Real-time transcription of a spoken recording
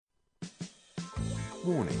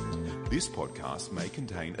Warning, this podcast may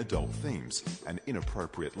contain adult themes and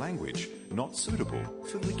inappropriate language not suitable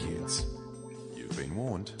for the kids. You've been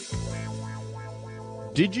warned.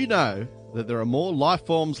 Did you know that there are more life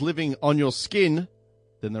forms living on your skin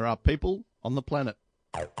than there are people on the planet?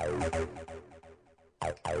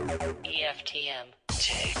 EFTM.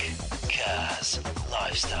 Tech, cars,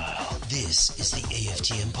 lifestyle. This is the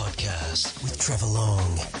EFTM podcast with Trevor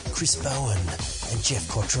Long, Chris Bowen, and Jeff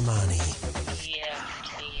Quattromani. EFTM.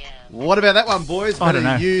 What about that one, boys? I don't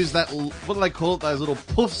know. Use that, what do they call it, those little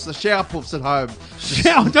puffs, the shower puffs at home.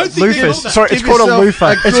 Shower, don't think Loofahs. Sorry, it's Give called a yourself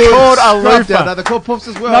loofah. It's good called a scrub loofah. down. No, they're called puffs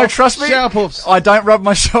as well. No, trust me. Shower puffs. I don't rub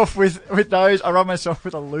myself with those. I rub myself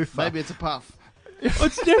with a loofah. Maybe it's a puff.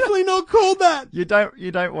 It's definitely not called that. You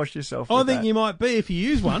don't wash yourself I with think that. you might be if you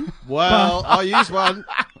use one. Well, I use one,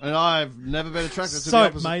 and I've never been attracted to the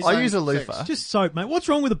Soap, opposite mate. same I use a sex. loofah. Just soap, mate. What's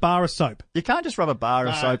wrong with a bar of soap? You can't just rub a bar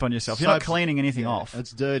of soap on yourself. You're not soap's- cleaning anything off.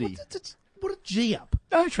 It's dirty. What a G up.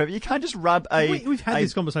 No, Trevor, you can't just rub a... We've had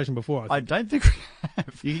this conversation before. I don't think we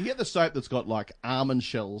have. You can get the soap that's got like almond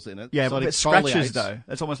shells in it. Yeah, so but it it scratches exfoliates. though.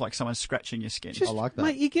 It's almost like someone scratching your skin. Just, I like that.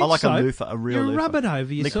 Mate, you get I like a soap, loofah, a real you loofah. rub it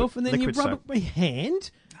over yourself, and then you liquid rub soap. it by hand.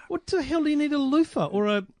 What the hell do you need a loofah or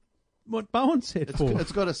a... What Bowen said for?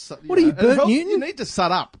 It's got a. What are you, Bert Newton? You need to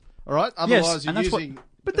sut up, all right? Otherwise, and you're that's what- using.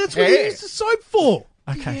 But that's what you hair. use the soap for.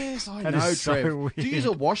 Okay. Yes, I That know, is so Trev. weird. Do you use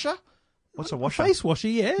a washer? What's a washer? Face washer,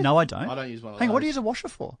 yeah. No, I don't. I don't use one of Hang on, what do those. you use a washer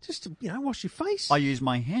for? Just to, wash your face. I use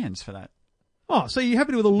my hands for that. Oh, so you're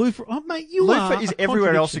happy with a loofah? Oh, mate, you Loofah are is a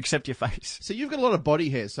everywhere else contradiction. except your face. So you've got a lot of body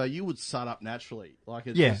hair, so you would sut up naturally, like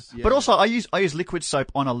it Yeah. just, But also I use liquid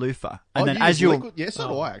soap on a loofah, and then you as use you liquid? Yes, so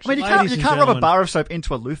do I I actually. mean, you Ladies can't and rub a gentlemen. bar of soap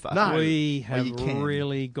into a loofah. No. We Well, have you can.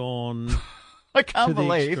 really gone I to can't the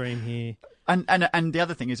believe. extreme here. And the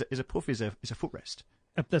other thing is a puff is a footrest.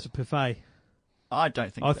 That's a buffet. I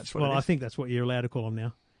don't think that's what it is. I think that's what you're allowed to call them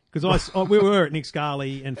now. Because we were at Nick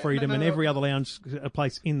Scarley and Freedom and every other lounge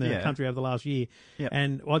place in the Yeah. country over the last year. Yep.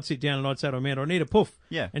 And I'd sit down and I'd say to Amanda, I need a puff.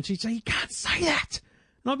 Yeah. And she'd say, you can't say that.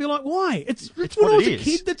 And I'd be like, why? It's when what I was it a is.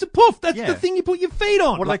 kid, that's a puff. That's Yeah. the thing you put your feet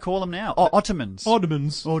on. What do they call them now? Oh, ottomans.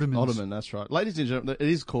 Ottomans. Ottoman, that's right. Ladies and gentlemen, it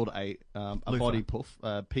is called a Loofah. body puff,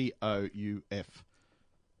 P-O-U-F.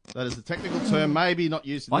 That is the technical term, maybe not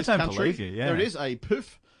used in I this don't country. believe you, yeah. There it is, a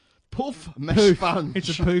puff mesh sponge.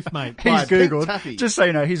 It's a poof, mate. He's Right, Pink Googled, taffy. just so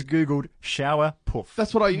you know, he's Googled shower puff.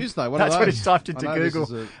 That's what I use, though. One That's of what those. he's typed I into know this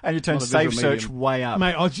Google, is and you turn not a save visual search medium. way up.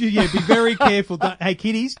 Mate, be very careful. Hey,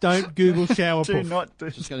 kiddies, don't Google shower Do puff. not do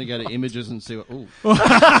Just going to go to images and see what... Ooh.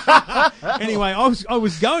 Anyway, I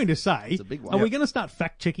was going to say, a big one. are we going to start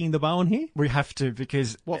fact-checking the Bowen here? We have to,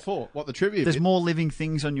 because What for? What, the trivia there's bit? more living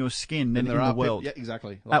things on your skin than there in are the world. Yeah,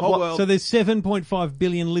 exactly. The At whole what- world, So there's 7.5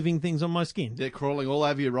 billion living things on my skin. they're crawling all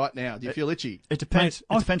over you right now. Do you feel itchy? It depends.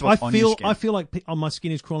 Mate, It depends what's on your skin. I feel like my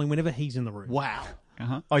skin is crawling whenever he's in the room. Wow.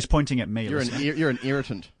 Oh, he's pointing at me. You're listener. an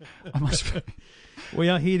irritant. I must be. We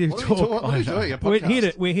are here to What are we, talk. what are we doing?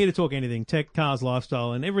 A We're here to talk anything tech, cars,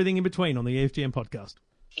 lifestyle, and everything in between on the EFTM podcast.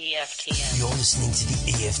 EFTM. You're listening to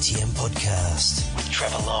the EFTM podcast with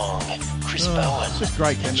Trevor Long, Chris Bowen, It's just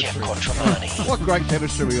great and Jeff chemistry. Quattromani. What great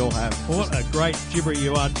chemistry we all have. What a great gibber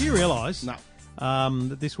you are! Do you realise No.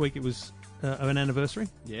 that this week it was an anniversary?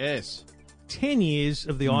 Yes. 10 years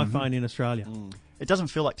of the iPhone in Australia. It doesn't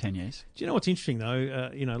feel like 10 years. Do you know what's interesting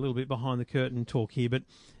though? A little bit behind the curtain talk here, but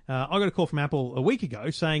I got a call from Apple a week ago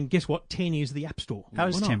saying, "Guess what? 10 years of the App Store." How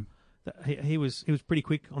is Why not? Tim? He was pretty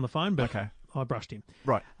quick on the phone, but Okay. I brushed him.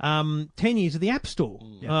 Right. 10 years of the App Store.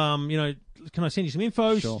 Can I send you some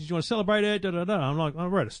info? Sure. Did you want to celebrate it? Da, da, da. I'm like, I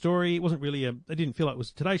wrote a story. It wasn't really I didn't feel like it was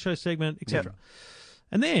a Today Show segment, etc.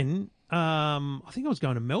 And then I think I was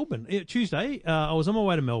going to Melbourne Tuesday. I was on my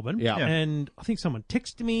way to Melbourne, Yeah. and I think someone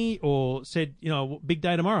texted me or said, big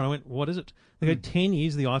day tomorrow. And I went, what is it? They go, 10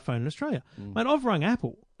 years of the iPhone in Australia. Mate, I've rung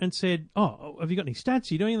Apple and said, oh, have you got any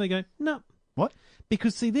stats? Are you doing anything? They go, no. What?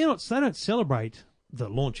 Because see, they don't celebrate the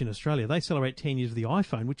launch in Australia. They celebrate 10 years of the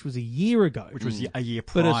iPhone, which was a year ago. Which was a year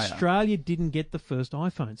But prior. Australia didn't get the first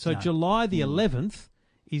iPhone. So July the 11th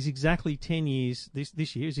is exactly 10 years,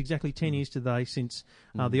 this year is exactly 10 years today since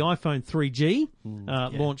the iPhone 3G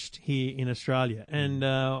launched here in Australia. And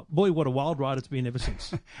boy, what a wild ride it's been ever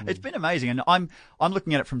since. It's been amazing, and I'm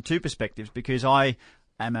looking at it from two perspectives, because I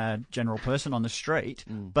am a general person on the street,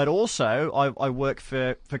 but also I work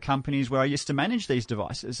for companies where I used to manage these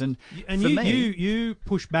devices, and for me, you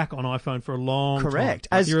push back on iPhone for a long Correct.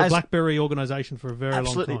 time. As You're a BlackBerry organisation for a very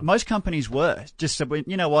absolutely, long time. most companies were just said, well,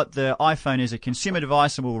 you know what, the iPhone is a consumer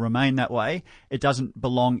device and will remain that way. It doesn't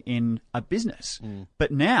belong in a business.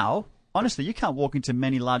 But now honestly, you can't walk into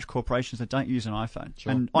many large corporations that don't use an iPhone.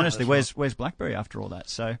 Sure. And honestly, where's BlackBerry after all that?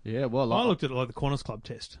 So yeah, well, I looked at it like the Qantas Club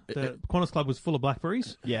test. The Qantas Club was full of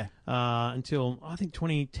BlackBerries. Yeah. Until I think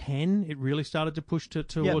 2010, it really started to push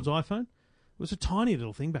towards iPhone. It was a tiny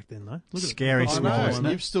little thing back then, though. Look Scary at it. small, isn't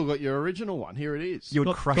it? You've still got your original one. Here it is. You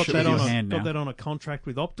would crush it with your hand now. Got that on a contract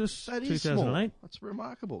with Optus, That is 2008. small. That's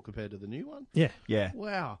remarkable compared to the new one. Yeah. Yeah.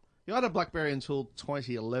 Wow. I had a BlackBerry until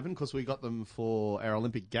 2011 because we got them for our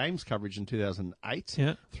Olympic Games coverage in 2008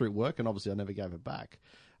 through work, and obviously I never gave it back.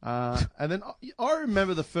 And then I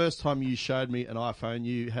remember the first time you showed me an iPhone,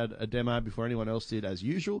 you had a demo before anyone else did, as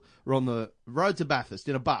usual. We're on the road to Bathurst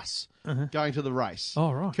in a bus going to the race.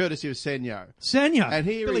 Oh, right. Courtesy of Senyo. And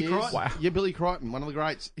here Billy he is. Crichton. Wow. Yeah, Billy Crichton, one of the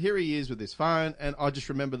greats. Here he is with his phone, and I just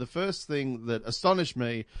remember the first thing that astonished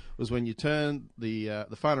me was when you turned the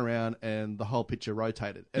phone around and the whole picture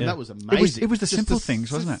rotated. And that was amazing. It was the simple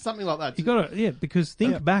things, wasn't it? Something like that. You got to, because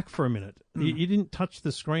think back for a minute. You didn't touch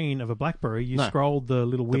the screen of a BlackBerry. You scrolled the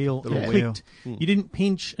little wheel and clicked. You didn't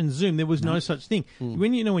pinch and zoom. There was no such thing.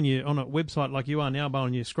 When you're on a website like you are now,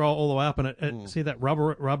 Bowen, you scroll all the way up and it see that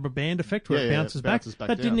rubber band effect where it bounces back.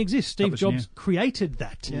 That didn't exist. Steve Jobs created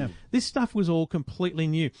that. Yeah. This stuff was all completely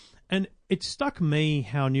new, and it struck me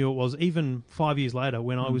how new it was. Even 5 years later,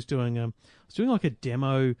 when I was doing like a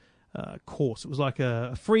demo course. It was like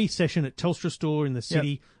a free session at Telstra store in the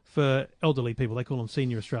city for elderly people. They call them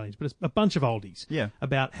senior Australians, but it's a bunch of oldies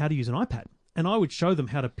about how to use an iPad. And I would show them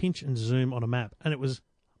how to pinch and zoom on a map, and it was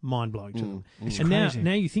mind-blowing to them. And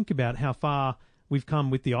now you think about how far we've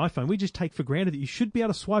come with the iPhone. We just take for granted that you should be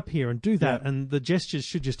able to swipe here and do that, and the gestures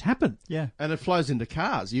should just happen. Yeah. And it flows into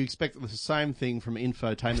cars. You expect the same thing from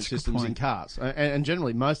infotainment systems in cars. And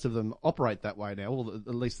generally, most of them operate that way now, or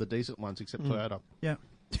at least the decent ones, except Toyota. Yeah.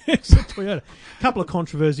 Except Toyota. A couple of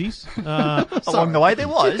controversies. Along the way, there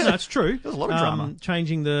was. No, it's true. There was a lot of drama.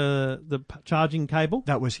 Changing the charging cable.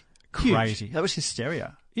 That was crazy. That was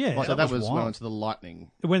hysteria. Yeah. So that was when went to the Lightning.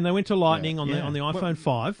 When they went to Lightning on the iPhone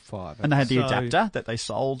 5. And they had the adapter that they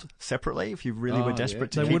sold separately if you really were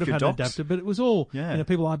desperate to keep your docks. They would have had an adapter, but it was all,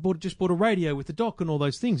 people, just bought a radio with the dock and all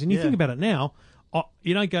those things. And you think about it now,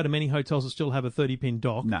 you don't go to many hotels that still have a 30-pin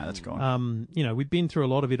dock. No, that's gone. We've been through a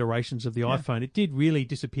lot of iterations of the iPhone. It did really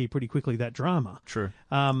disappear pretty quickly, that drama. True.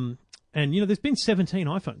 And, there's been 17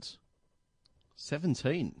 iPhones.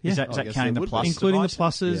 17? Is that counting the Plus including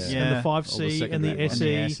devices? the Pluses and the 5C and the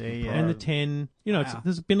SE and the 10.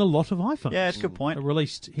 There's been a lot of iPhones. Yeah, it's a good point.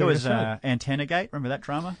 Released here There was in Australia. Antenna Gate. Remember that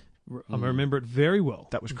drama? I remember it very well.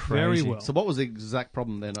 That was crazy. Very well. So what was the exact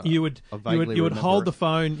problem then? You would hold the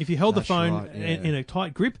phone. If you held the phone in a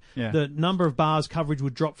tight grip, the number of bars coverage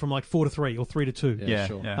would drop from like 4 to 3 or 3 to 2. Yeah,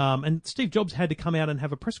 sure. And Steve Jobs had to come out and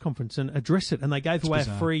have a press conference and address it, and they gave away a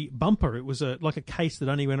free bumper. It was like a case that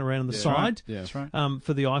only went around on the side. Yeah, that's right.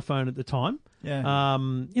 For the iPhone at the time. Yeah.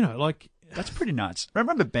 That's pretty nuts.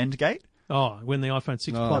 Remember Bendgate? Oh, when the iPhone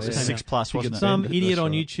 6 Plus came out. 6 Plus, wasn't it? Some idiot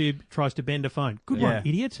on YouTube tries to bend a phone. Good one,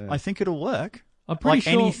 idiot. I think it'll work. I'm pretty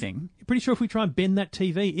sure, anything. Pretty sure if we try and bend that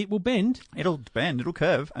TV, it will bend. It'll bend, it'll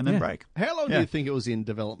curve, and then break. How long do you think it was in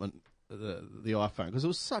development, the iPhone? Because it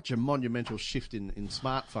was such a monumental shift in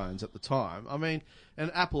smartphones at the time. I mean,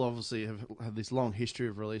 and Apple obviously have had this long history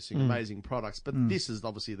of releasing amazing products, but this is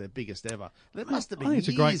obviously their biggest ever. There must have been years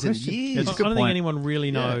it's a great question. years. I don't think anyone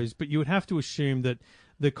really knows, but you would have to assume that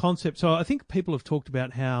the concept. So I think people have talked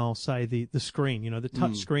about how, say, the screen, the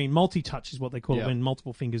touch screen, multi-touch is what they call it when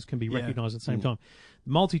multiple fingers can be recognised at the same time.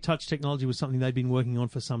 Multi-touch technology was something they'd been working on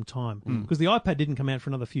for some time because the iPad didn't come out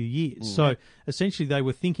for another few years. So essentially they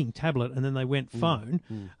were thinking tablet and then they went phone.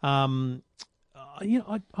 I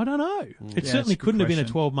don't know. It certainly couldn't have been a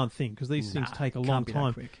 12-month thing because these things take a long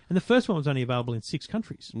time. And the first one was only available in 6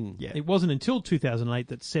 countries. It wasn't until 2008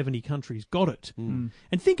 that 70 countries got it. And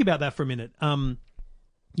think about that for a minute.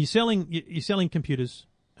 You're selling computers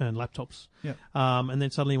and laptops, and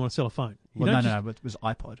then suddenly you want to sell a phone. No, it was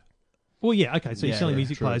iPod. Well, yeah, okay. So you're selling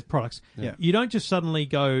music players, products. Yeah. You don't just suddenly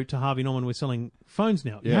go to Harvey Norman. We're selling phones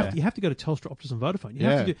now. You have to go to Telstra, Optus, and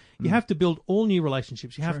Vodafone. You have to build all new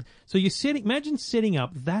relationships. So imagine setting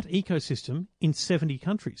up that ecosystem in 70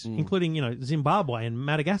 countries, including Zimbabwe and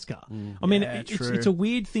Madagascar. I mean, it's a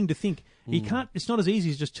weird thing to think. You can't. It's not as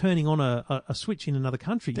easy as just turning on a switch in another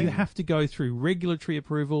country. You have to go through regulatory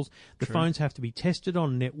approvals. The phones have to be tested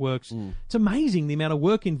on networks. It's amazing the amount of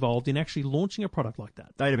work involved in actually launching a product like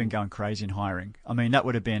that. They'd have been going crazy in hiring. I mean, that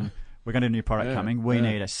would have been. We're going to have a new product coming. We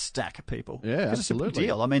need a stack of people. Yeah, absolutely. It's a big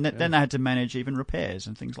deal. I mean, then they had to manage even repairs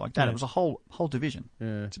and things like that. It was a whole division.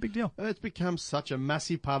 Yeah. It's a big deal. And it's become such a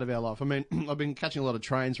massive part of our life. I mean, I've been catching a lot of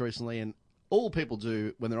trains recently, and all people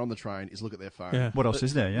do when they're on the train is look at their phone. Yeah. What else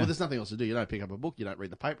is there? Yeah. Well, there's nothing else to do. You don't pick up a book. You don't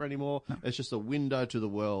read the paper anymore. No. It's just a window to the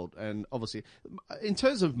world. And obviously, in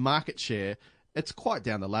terms of market share, it's quite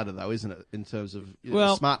down the ladder, though, isn't it? In terms of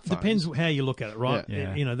smartphones. Depends how you look at it, right?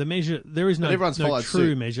 Yeah. You know, the measure. There is no true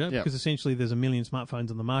suit. measure because essentially there's a million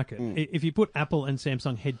smartphones on the market. If you put Apple and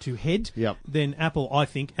Samsung head to head, then Apple, I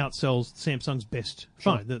think, outsells Samsung's best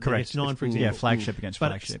phone, the S9, for example. Yeah, flagship against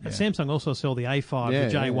but flagship. Samsung also sell the A5,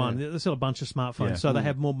 the J1. They sell a bunch of smartphones, so they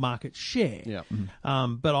have more market share. Yeah.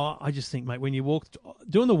 But I just think, mate, when you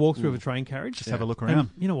doing the walkthrough of a train carriage, just have a look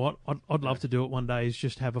around. You know what? I'd love to do it one day. Is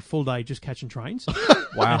just have a full day just catching trains.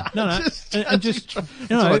 Wow. No. and just that's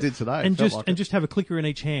what I did today. And just have a clicker in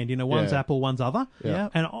each hand. You know, one's Apple, one's other. Yeah.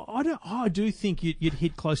 And I do think you'd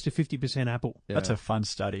hit close to 50% Apple. That's a fun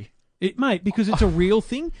study. Mate, because it's a real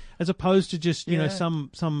thing as opposed to just, you know,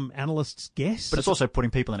 some analyst's guess. But it's also putting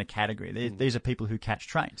people in a category. These are people who catch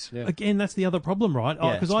trains. Yeah. Again, that's the other problem, right?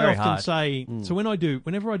 Because I often say, so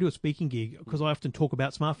whenever I do a speaking gig, because I often talk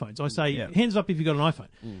about smartphones, I say, hands up if you've got an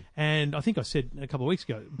iPhone. And I think I said a couple of weeks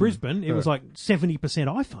ago, Brisbane, it was like 70%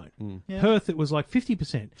 iPhone. Perth, it was like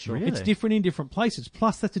 50%. Really? It's different in different places.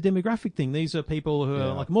 Plus, that's a demographic thing. These are people who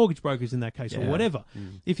are like mortgage brokers in that case or whatever.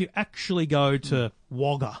 If you actually go to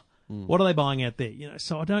Wagga, what are they buying out there? You know,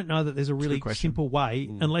 so I don't know that there's a really simple way,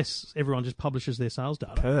 unless everyone just publishes their sales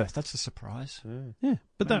data. Perth, that's a surprise. Yeah,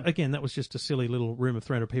 but that was just a silly little room of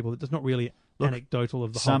 300 people. That does not really anecdotal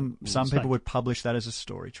of the whole. Some people would publish that as a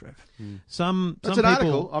story, Trev. Some an people,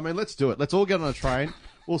 article. I mean, let's do it. Let's all get on a train.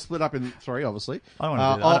 We'll split up in 3, obviously. I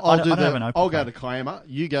don't want to do that. I'll go to Kiama.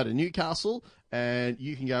 You go to Newcastle, and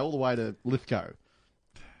you can go all the way to Lithgow.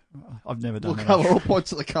 I've never done that. We'll cover all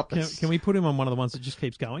points of the compass. Can we put him on one of the ones that just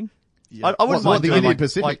keeps going? Yeah. I wouldn't mind the doing Indian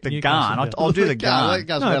Pacific. like the Garn. I'll do the Garn.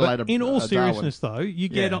 But in all seriousness, though, you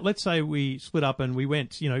get. Let's say we split up and we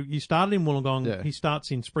went. You know, you started in Wollongong. He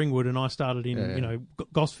starts in Springwood, and I started in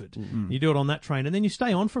Gosford. You do it on that train, and then you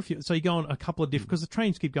stay on for a few. So you go on a couple of different because the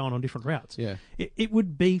trains keep going on different routes. Yeah, it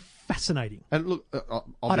would be fascinating. And look,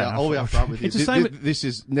 I'll be upfront with you. It's the same. This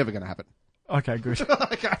is never going to happen. Okay, good.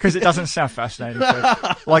 Because it doesn't sound fascinating.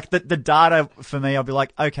 Like the data for me, I'll be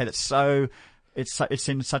like, okay, that's so. It's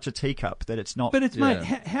in such a teacup that it's not. But it's mate,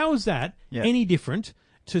 how is that any different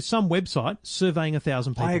to some website surveying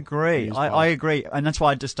 1,000 people? I agree. I agree, and that's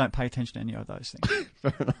why I just don't pay attention to any of those things.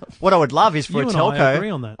 Fair enough. What I would love is for a telco. I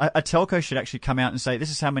agree on that. A telco should actually come out and say, "This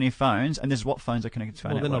is how many phones, and this is what phones are connected to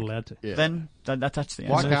our network." They're not allowed to. Yeah. Then that's the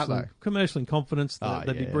answer. Why can't they? Commercial in confidence.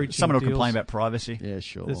 They'd be breaching. Someone will deals. complain about privacy. Yeah,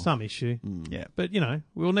 sure. There's some issue. Yeah, but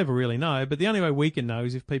we'll never really know. But the only way we can know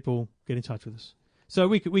is if people get in touch with us. So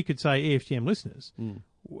we could say EFTM listeners.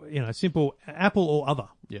 Simple Apple or other,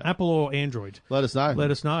 Apple or Android. Let us know.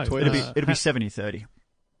 It'll be 70-30.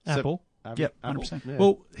 Apple. Yep, 100%. Yeah.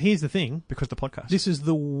 Well, here's the thing. Because the podcast. This is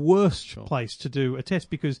the worst place to do a test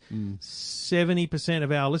because 70%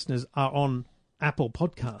 of our listeners are on Apple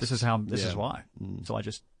Podcasts. This is why. So I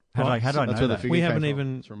just... How do I know that? We haven't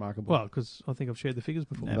even... It's remarkable. Well, because I think I've shared the figures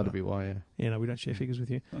before. That'd be why, Yeah, no, we don't share figures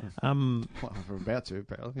with you. Well, we're about to,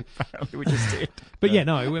 apparently. We just did. But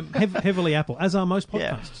we're heavily Apple, as are most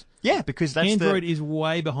podcasts. Yeah, because that's Android is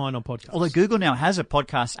way behind on podcasts. Although Google now has a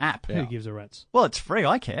podcast app. Who gives a rat's? Well, it's free.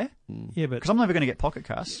 I care. Yeah, but... Because I'm never going to get Pocket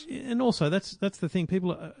Casts. And also, that's the thing.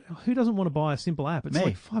 People... who doesn't want to buy a simple app? It's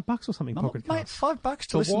like $5 or something, Pocket Casts. Mate, $5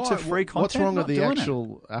 to listen to free content? What's wrong with the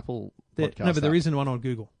actual Apple podcast No, but there isn't one on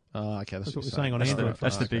Google. Oh, okay. That's what we're saying on Android.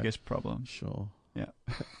 That's the biggest problem. Sure. Yeah.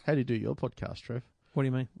 How do you do your podcast, Trev? What do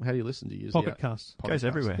you mean? How do you listen to use Pocket Casts? It goes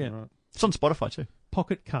everywhere. Yeah. Right. It's on Spotify too.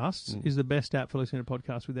 Pocket Casts is the best app for listening to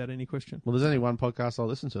podcasts without any question. Well, there's only one podcast I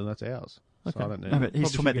listen to, and that's ours. Okay. So I don't know. No, but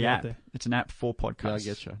he's talking about the app. It's an app for podcasts.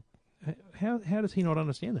 Yeah, I get you. How does he not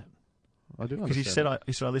understand that? I do understand. Because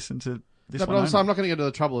he said I listened to this no, one. But I'm not going to go to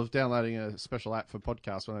the trouble of downloading a special app for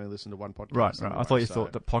podcasts when I only listen to one podcast. Right. Anyway, I thought you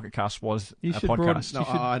thought that Pocket Cast was a podcast. No,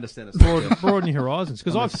 I understand. Broaden your horizons.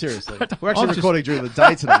 Because seriously, we're actually recording during the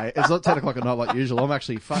day today. It's not 10 o'clock at night like usual. I'm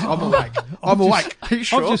actually I'm awake. I'm awake. Are you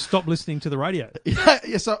sure? I've just stopped listening to the radio. Yeah.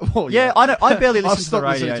 I barely listen to the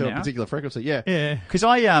radio listening to now. a particular frequency. Yeah. Because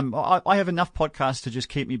I have enough podcasts to just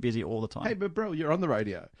keep me busy all the time. Hey, but bro, you're on the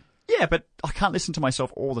radio. Yeah, but I can't listen to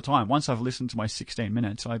myself all the time. Once I've listened to my 16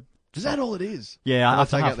 minutes, Is that all it is? Yeah,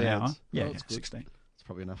 after take half out the an hour. ads. Yeah, that's good. 16. It's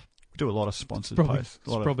probably enough. We do a lot of sponsored posts.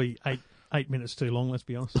 It's probably 8 minutes too long, let's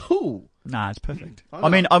be honest. Ooh. Nah, it's perfect. I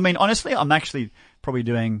mean, honestly, I'm actually probably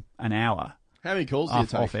doing an hour. How many calls do you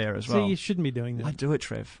take? Off air as well. See, you shouldn't be doing that. I do it,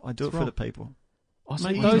 Trev. I do it for the people.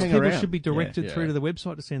 Mate, those people should be directed through to the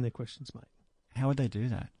website to send their questions, mate. How would they do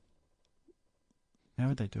that? How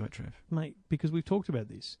would they do it, Trev? Mate, because we've talked about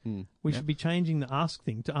this. We should be changing the ask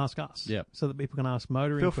thing to ask us. Yep. So that people can ask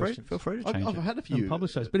motoring questions. Feel free to change I've it. had a few. And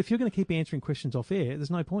publish those. But if you're going to keep answering questions off air,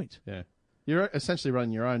 there's no point. Yeah. You're essentially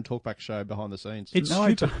running your own talkback show behind the scenes. It's No,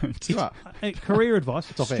 I stupid. don't. You are. Career advice,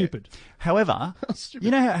 it's off air. stupid. However, Stupid. you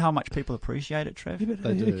know how much people appreciate it, Trev? Yeah, but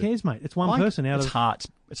They who do. cares, mate? It's one person out it's of... hearts.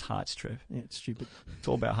 It's hearts, Trev. Yeah, it's stupid. It's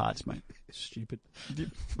all about hearts, mate. It's stupid.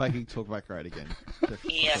 Making talkback great again.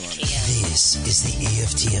 EFTM. This is the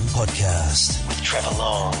EFTM podcast with Trevor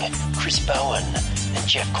Long, Chris Bowen, and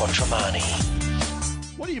Jeff Quattromani.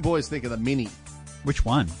 What do you boys think of the Mini? Which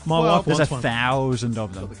one? My Well, wife There's wants 1,000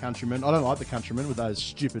 of Got them. the Countryman. I don't like the Countryman with those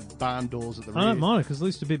stupid barn doors at the rear. I don't mind it because at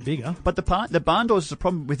least a bit bigger. But the barn doors is a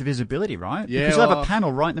problem with visibility, right? Yeah, Because you have well, a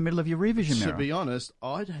panel right in the middle of your rear vision To mirror. be honest,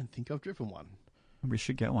 I don't think I've driven one. We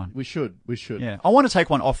should get one. We should. Yeah, I want to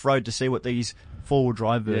take one off road to see what these four-wheel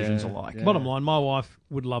drive versions Yeah, are like. yeah. Bottom line, my wife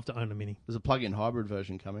would love to own a Mini. There's a plug-in hybrid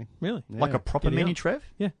version coming. Really? Yeah. Like a proper Giddy Mini, up. Trev?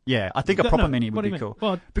 Yeah. Yeah, I think a No, proper no, Mini what would do be you cool.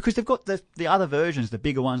 mean? Well, because they've got the other versions, the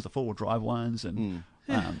bigger ones, the four-wheel drive ones, and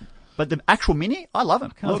but the actual Mini, I love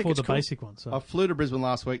them. Can't I think afford it's the cool. basic one. So I flew to Brisbane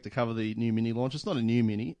last week to cover the new Mini launch. It's not a new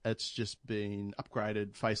Mini. It's just been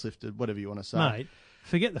upgraded, facelifted, whatever you want to say. mate,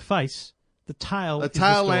 forget the face. The tail. The is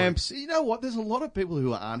tail story. lamps. You know what? There's a lot of people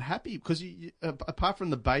who are unhappy because apart from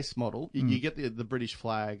the base model, you get the British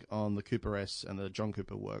flag on the Cooper S and the John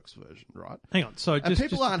Cooper Works version, right? Hang on. So And just,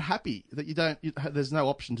 people aren't happy that there's no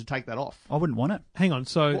option to take that off. I wouldn't want it. hang on.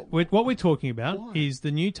 So what we're talking about Why? is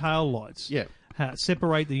the new tail lights. Yeah.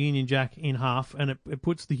 Separate the Union Jack in half, and it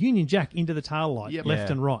puts the Union Jack into the tail light, Yep. left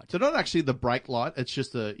Yeah. and right. So not actually the brake light. It's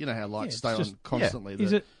just you know how lights it's stay just- on constantly.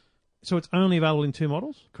 Is it? So it's only available in two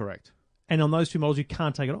models, Correct. and on those two models you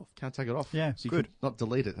can't take it off. Can't take it off. Yeah, so you good. could not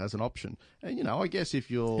delete it as an option. And I guess if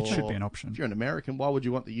you're It should be an option. If you're an American, why would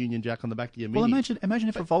you want the Union Jack on the back of your Well, Mini? imagine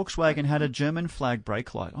if a Volkswagen had a German flag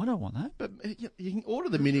brake light. I don't want that. But you can order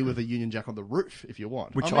the Mini with a Union Jack on the roof if you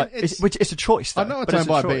want. Which it's a choice. Though, I know it's but owned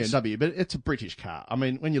by a choice. BMW, but it's a British car. I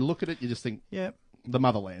mean, when you look at it, you just think Yeah, the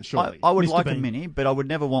motherland. Surely, I would Mr. like a Bean. Mini, but I would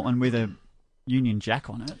never want one with a Union Jack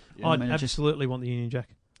on it. I I'd mean, it just- absolutely want the Union Jack.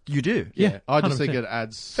 you do. yeah. I just think 100%. it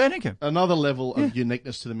adds Fair dinkum. another level of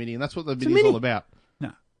uniqueness to the Mini, and that's what the a Mini's Mini. all about.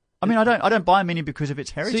 No, I mean I don't buy a Mini because of its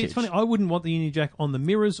heritage. See, it's funny. I wouldn't want the Union Jack on the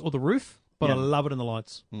mirrors or the roof, but I Yeah. love it in the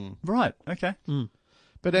lights. Right? Okay.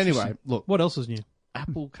 But anyway, look, What else is new?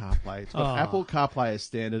 Apple CarPlay. It's got Oh. Apple CarPlay as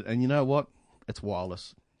standard, and you know what? It's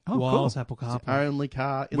wireless. Oh, Wireless cool. Apple It's the CarPlay. only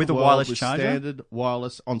car in With the a world wireless with charger? standard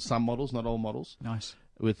wireless on some models, not all models, Nice.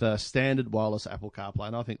 with standard wireless Apple CarPlay,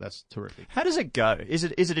 and I think that's terrific. How does it go? Is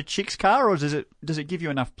it a chick's car, or does it give you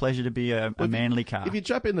enough pleasure to be a manly car? If you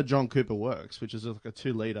jump in the John Cooper Works, which is like a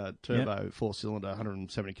 2-litre turbo, 4-cylinder,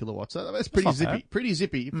 170 kilowatts, that's pretty not zippy. bad. Pretty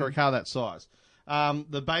zippy for a car that size.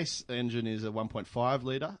 The base engine is a 1.5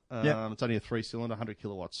 litre. It's only a 3-cylinder, 100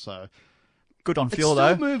 kilowatts. So Good on it fuel still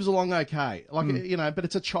though. moves along okay. Like but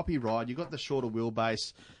it's a choppy ride. You've got the shorter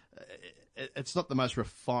wheelbase. It's not the most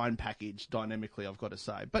refined package dynamically, I've got to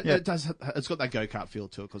say, but Yeah. it's got that go-kart feel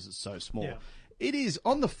to it because it's so small. Yeah. It is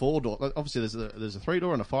on the 4-door. Obviously, there's a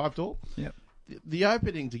 3-door and a 5-door. Yep. The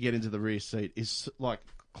opening to get into the rear seat is like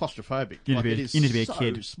claustrophobic. You need Like, to be- it is you need to be a so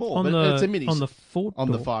kid. small, On but the it's a mini. on the 4-door.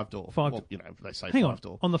 on the 5-door. Five- Well, they say Hang on.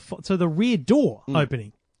 5-door. On the so the rear door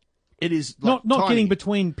opening, It is like not tiny. getting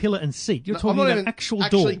between pillar and seat. You're No, I'm talking not about even actual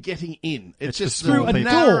actually door getting in. It's It's just for small the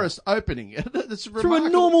people. narrowest opening. It's through a remarkable.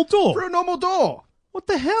 normal door. Through a normal door. What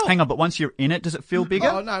the hell? Hang on, but once you're in it, does it feel bigger?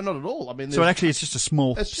 Oh no, not at all. I mean, So actually, it's just a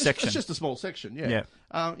small it's just, section. It's just a small section. Yeah.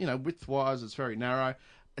 Width-wise, it's very narrow.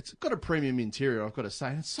 It's got a premium interior, I've got to say.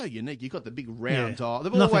 And it's so unique. You've got the big round Yeah. dial.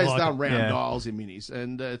 They've Nothing always like done it. round Yeah. dials in Minis.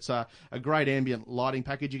 And it's a great ambient lighting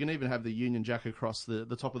package. You can even have the Union Jack across the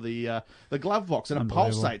top of the glove box. And it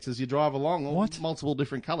Unbelievable. pulsates as you drive along. What? Multiple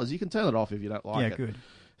different colours. You can turn it off if you don't like Yeah, it. good.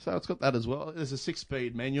 So it's got that as well. There's a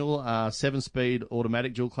 6-speed manual, 7-speed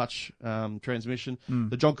automatic dual clutch transmission.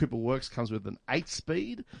 The John Cooper Works comes with an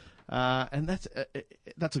 8-speed. And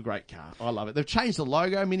that's a great car. I love it. They've changed the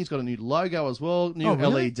logo. Mini's got a new logo as well. New Oh,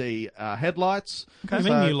 really? LED headlights. What do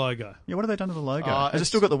you mean new logo? Yeah, what have they done to the logo? Uh, Has it it's-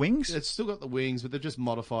 still got the wings? It's still got the wings, but they've just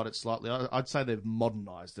modified it slightly. I'd say they've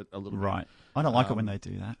modernised it a little bit. Right. I don't like it when they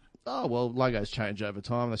do that. Oh, well, logos change over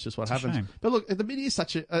time. That's just what happens. shame. But look, the Mini is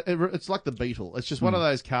such it's like the Beetle. It's just one of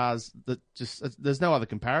those cars that there's no other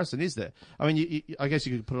comparison, is there? I mean, I guess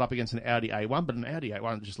you could put it up against an Audi A1, but an Audi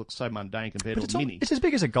A1 just looks so mundane compared But to it's, a Mini. it's as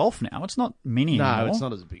big as a Golf now. It's not mini No, anymore. it's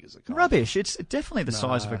not as big as a car. Rubbish. It's definitely the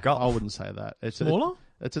size of a Golf. I wouldn't say that. It's Smaller?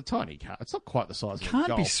 It's a tiny car. It's not quite the size of a Can't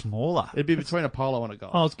Golf. be smaller. It'd be between a Polo and a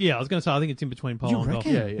Golf. I was going to say I think it's in between Polo and Golf.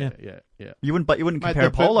 reckon? Yeah. You wouldn't Mate, compare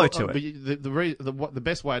a Polo to but it. the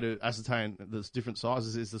best way to ascertain the different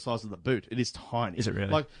sizes is the size of the boot. It is tiny. Is it really?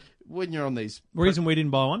 Like when you're on these. The reason we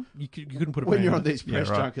didn't buy one, you couldn't put a When brand you're on on it. these press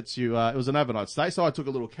junkets, it was an overnight stay, so I took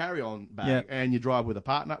a little carry-on bag, and you drive with a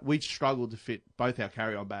partner. We struggled to fit both our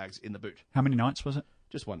carry-on bags in the boot. How many nights was it?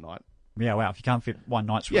 Just one night. Yeah, wow. If you can't fit one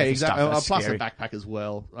night's worth Yeah, of exactly. stuff, that's Plus scary. a backpack as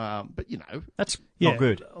well. But, That's not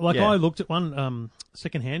good. Like Yeah. I looked at one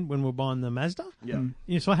second-hand when we were buying the Mazda.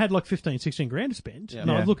 Yeah. So I had like 15, 16 grand to spend. Yeah.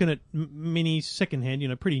 And I was Yeah. looking at minis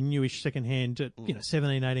second-hand, pretty newish second-hand at,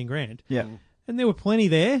 17, 18 grand. Yeah. And there were plenty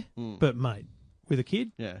there, but mate, with a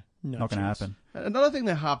kid, yeah. no Not going to chance. happen. Another thing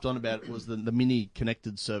they harped on about was the mini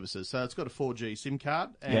connected services. So it's got a 4G SIM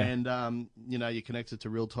card, and you're connected to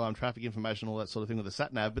real time traffic information, all that sort of thing with the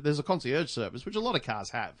sat nav. But there's a concierge service, which a lot of cars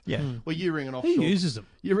have. Yeah. Where you ring an Who offshore. uses them?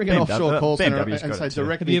 You ring an offshore call center BMW's and got say it too.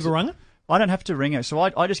 direct. Have you ever rung it? I don't have to ring it. So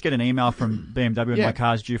I just get an email from BMW when Yeah. my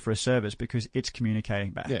car's due for a service because it's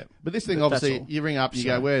communicating back. Yeah, but this thing That's obviously, all. you ring up, you So-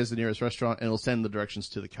 go, "Where's the nearest restaurant?" and it'll send the directions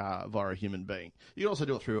to the car via a human being. You can also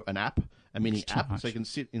do it through an app, a mini too app, much. so you can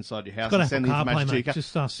sit inside your house Got and Apple send the information CarPlay, to your mate. car.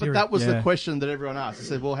 Just ask Siri. But that was the Yeah. question that everyone asked. They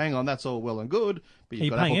said, "Well, hang on, that's all well and good, but Are you've you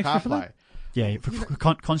got paying Apple extra for CarPlay." that? Yeah,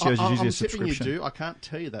 concierge is usually I'm a tipping subscription. you do. I can't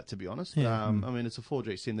tell you that, to be honest. Yeah. I mean, it's a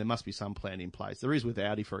 4G SIM. There must be some plan in place. There is with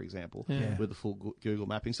Audi, for example, Yeah. with the full Google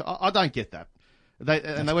mapping. So I don't get that. They went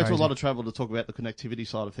to a crazy. lot of trouble to talk about the connectivity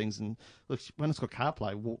side of things. And look, when it's got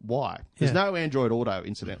CarPlay, why? There's no Android Auto,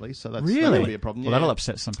 incidentally, so that would be a problem. Well, that'll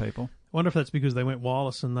upset some people. I wonder if that's because they went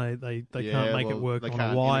wireless and they can't make it work they on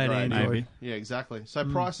can't a wired integrate. Android. Maybe. Yeah, exactly. So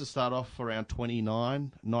prices start off around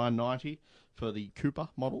 $29,990 for the Coupe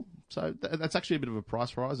model. So that's actually a bit of a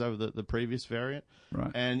price rise over the previous variant.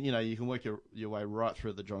 Right. And, you can work your way right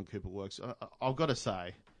through the John Cooper works. I've got to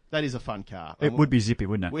say, that is a fun car. It would be zippy,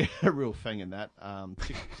 wouldn't it? We had a real thing in that,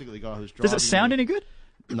 particularly the guy who's driving. Does it sound any good?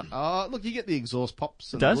 No, look, you get the exhaust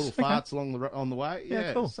pops and It the does? little Okay. farts on the way.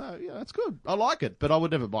 Yeah, cool. So, that's good. I like it, but I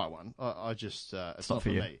would never buy one. I just, it's not for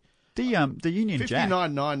you. me. The Union Jack.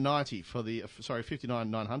 $59,990 for the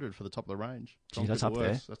 $59,900 for the top of the range. Gee, that's Cooper up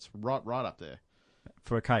there. Works. That's right up there.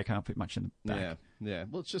 For a car, you can't fit much in the back. Yeah.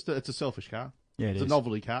 Well, it's a selfish car. Yeah, It's a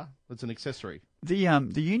novelty car. It's an accessory. The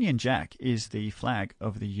Union Jack is the flag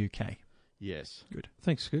of the UK. Yes. Good.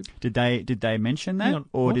 Thanks, Scoop. Did they mention Hang that, on,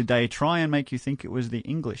 or what? did they try and make you think it was the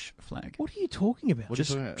English flag? What are you talking about? What are you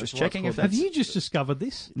talking about? Just That's why it's checking if called Have that's you just discovered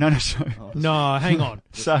this? no. No, hang on.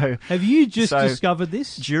 So Have you just So- discovered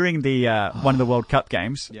this? during the one of the World Cup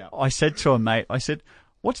games, Yeah. I said to a mate,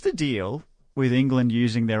 "What's the deal with England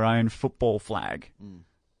using their own football flag?"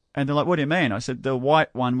 And they're like, "What do you mean?" I said, "The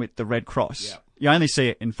white one with the red cross. Yeah. You only see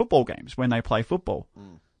it in football games when they play football.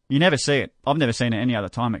 You never see it. I've never seen it any other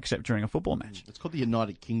time except during a football match." It's called the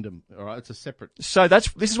United Kingdom. All right, it's a separate. So this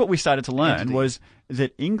is what we started to learn Entity. was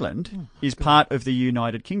that England is part of the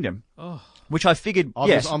United Kingdom, which I figured. I'm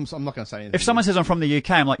Yes, I'm not going to say anything. if someone says I'm from the UK,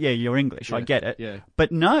 I'm like, yeah, you're English. I Yeah, get it. yeah.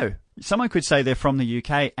 But no, someone could say they're from the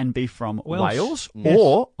UK and be from Welsh. Wales Yes.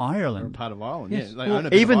 or They're Ireland, part of Ireland. Yes. Yeah, Well, they own a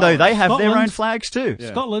bit even of though they Ireland. have their own Scotland. flags too. Yeah.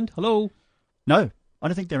 Scotland, hello. No, I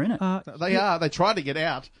don't think they're in it. They are. They tried to get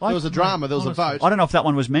out. There I- was a drama. There was a honestly. vote. I don't know if that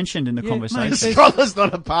one was mentioned in the Yeah, conversation. mate, Scotland's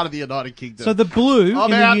not a part of the United Kingdom. So the blue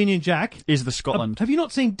I'm in out. the Union Jack. Is the Scotland? Have you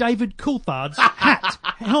not seen David Coulthard's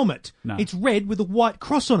helmet? No. It's red with a white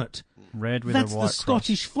cross on it. Red with That's a white the cross.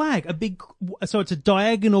 Scottish flag. So it's a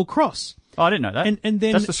diagonal cross. Oh, I didn't know that. And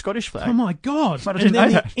then that's the Scottish flag. Oh my God! I And didn't then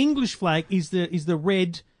know the that. English flag is the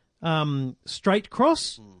red straight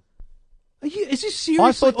cross. Is this seriously?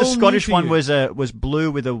 I thought the all new Scottish for one you? was blue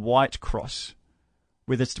with a white cross,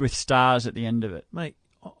 with stars at the end of it. Mate,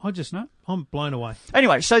 I'm blown away.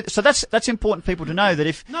 Anyway, so that's important people to know that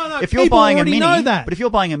if No, if you're people buying a already mini, know that. but if you're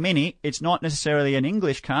buying a mini, it's not necessarily an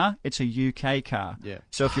English car; it's a UK car. Yeah.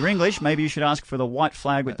 So if you're English, maybe you should ask for the white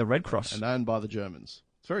flag with the red cross. and owned by the Germans.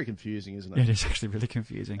 It's very confusing, isn't It it? is actually really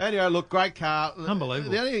confusing. Anyway, look, great car.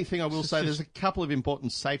 Unbelievable. The only thing I will say, just- there's a couple of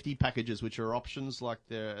important safety packages which are options. Like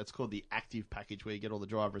it's called the active package, where you get all the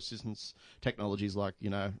driver assistance technologies like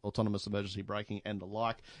autonomous emergency braking and the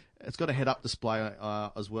like. It's got a head-up display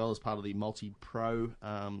as well as part of the multi-pro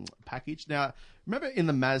package. Now, remember in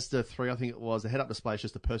the Mazda 3, I think it was, the head-up display is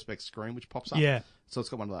just a perspex screen which pops up. Yeah. So it's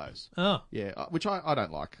got one of those. Oh, Yeah, which I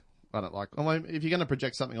don't like. I mean, if you're going to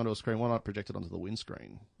project something onto a screen, why not project it onto the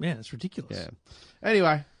windscreen? man, it's ridiculous. Yeah.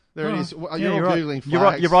 Anyway, there it is. Yeah, You're all right. googling You're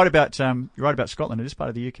flags. right about Scotland. It is part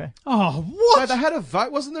of the UK. Oh, No, what? they had a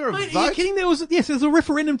vote. Wasn't there a Mate, vote? are you kidding? There was a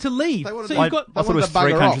referendum to leave. They wanted So to- you've I got thought it wanted was to bugger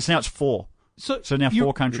 3 countries. off. Now it's 4. so So now you-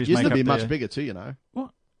 4 It countries used make to be up much the- bigger too, you know.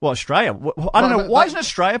 What? Well, Australia. I don't know. Why isn't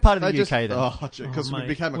Australia part of the UK then? Because we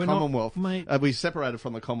became a we're Commonwealth. not- We separated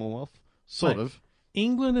from the Commonwealth, sort of.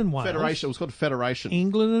 England and Wales. Federation. It was called Federation.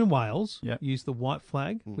 England and Wales Yep. use the white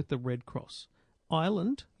flag with the red cross.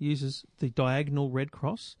 Ireland uses the diagonal red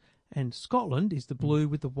cross, and Scotland is the blue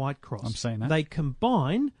with the white cross. I'm saying that. They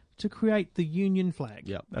combine to create the Union flag.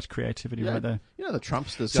 Yep. That's creativity right there. You know the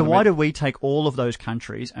Trumpsters. So why do we take all of those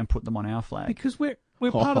countries and put them on our flag? Because we're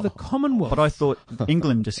part of the Commonwealth. But I thought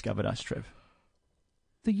England discovered us, Trev.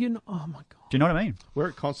 Oh my god. Do you know what I mean? We're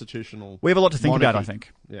a constitutional. We have a lot to think about, I monarchy.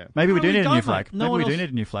 think. Yeah. Maybe we No, do we need a don't, new mate. flag. No Maybe one we do else- need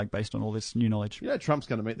a new flag based on all this new knowledge. You know Trump's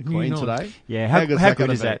going to meet the New Queen knowledge. today. Yeah, How how good's good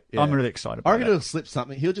gonna is be? that? Yeah. I'm really excited I about reckon that. he'll slip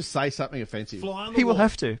something. He'll just say something offensive. Fly on the He will wall.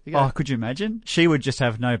 have to. Yeah. Oh, could you imagine? She would just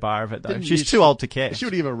have no bar of it, though. Didn't She's you- too old to care. She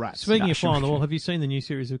would give a rat. Speaking No, of she fly on the wouldn't. wall, have you seen the new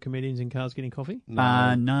series of comedians in cars getting coffee? No.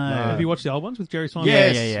 Have you watched the old ones with Jerry Seinfeld?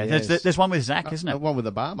 Yes. Yeah. yes. There's one with Zach, isn't The it? one with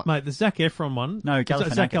Obama. Mate, the Zac Efron one. No, Zach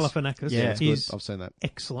Galifianakis. Galifianakis Yeah, it's good. is I've seen that.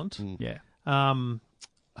 excellent. Yeah.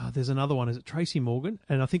 There's another one. Is it Tracy Morgan?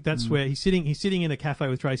 And I think that's where he's sitting in a cafe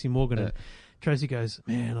with Tracy Morgan, and Tracy goes,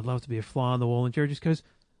 "Man, I'd love to be a fly on the wall." And Jerry just goes,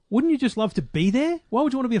 "Wouldn't you just love to be there? Why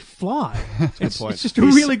would you want to be a fly?" It's point. just a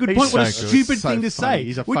really good he's point. What a so good. stupid So thing to funny. say.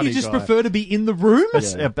 He's a Wouldn't you funny just guy. prefer to be in the room?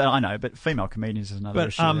 But I know, but female comedians is another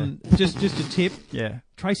issue. there. Just a tip. Yeah.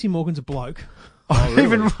 Tracy Morgan's a bloke. Oh, really?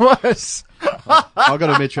 Even worse. I've got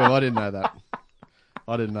to admit, Trev, I didn't know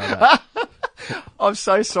that. I'm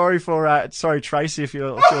so sorry for Tracy if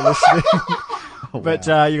you're listening. But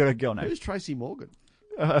you got a girl name. Who's Tracy Morgan?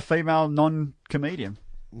 A female non-comedian.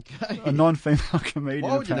 Okay. A non-female comedian.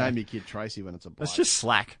 Why would you apparently. name your kid Tracy when it's a bloke? That's just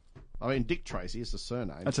slack. I mean, Dick Tracy is the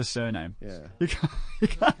surname. That's a surname. Yeah. You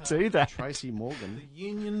can't do that. Tracy Morgan.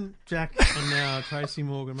 Union Jack and now Tracy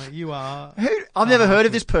Morgan, mate. You are. I've never heard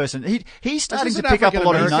of this person. He's starting Is to this pick an up a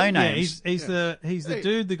lot of African-American? no-names. He's the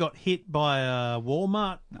dude that got hit by a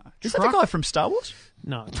Walmart. Is that the guy from Star Wars?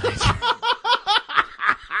 No.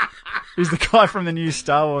 He's the guy from the new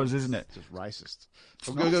Star Wars, isn't it? Just racist.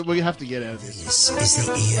 We have to get out of this. This is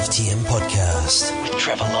the EFTM podcast with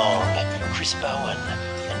Trevor Long, Chris Bowen,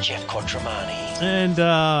 and Jeff Quattromani.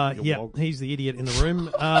 And he's the idiot in the room.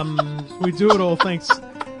 We do it all thanks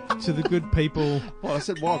to the good people Well, I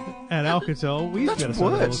said what? at Alcatel. We used to That's get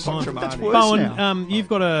us worse. all the time. That's worse Bowen, now. you've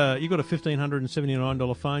got a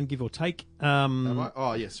 $1,579 phone, give or take. Am I?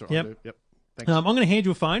 Oh, yes, right. Yep. I do. Yep. Thanks. I'm going to hand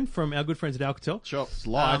you a phone from our good friends at Alcatel. Sure. It's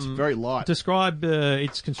light. Very light. Describe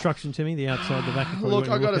its construction to me, the outside, the back. Look,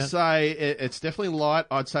 I got to say, it's definitely light.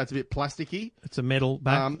 I'd say it's a bit plasticky. It's a metal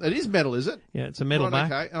back. It is metal, is it? Yeah, it's a metal Right,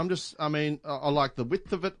 back. Okay. I like the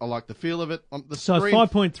width of it. I like the feel of it. The So screen,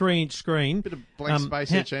 5.3-inch screen. bit of blank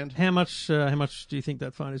space each end. How much do you think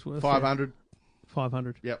that phone is worth? 500.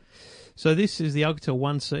 500. Yep. So this is the Alcatel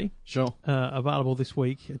 1C, Sure. available this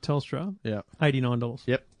week at Telstra. Yeah. $89.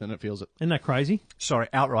 Yep. And it feels it. Isn't that crazy? Sorry,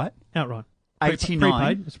 outright. Outright. 89.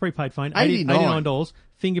 Prepaid. It's a prepaid phone. 89. $89.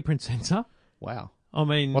 Fingerprint sensor. Wow. I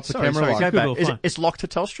mean, What's the Sorry, camera like? go Good back. little phone. It's locked to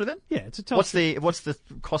Telstra then? Yeah, it's a Telstra. What's the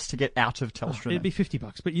cost to get out of Telstra? It'd then? be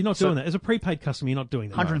 $50, but you're not doing that. As a prepaid customer, you're not doing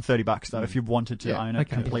that. $130 though if you wanted to Yeah. own it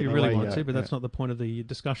Okay, if completely. you really There you want go. to, but that's not the point of the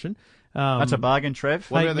discussion. Do That's a bargain, Trev.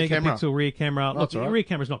 What 8 about the camera? megapixel rear camera. Look, That's all the right. rear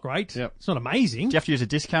camera's not great. Yep. It's not amazing. Do you have to use a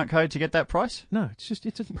discount code to get that price? No,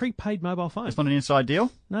 it's a prepaid mobile phone. It's not an inside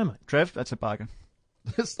deal? No, mate. Trev, that's a bargain.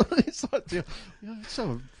 It's not inside deal. Yeah,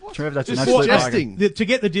 so, what? Trev, that's an Just absolute suggesting. To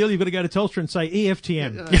get the deal, you've got to go to Telstra and say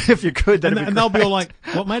EFTM. bargain. If you could, that'd be And they'll be all like,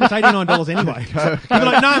 "What, mate? It's $89 anyway." You'll be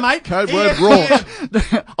like, "No, mate. Code word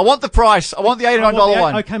brought. I want the price. I want the $89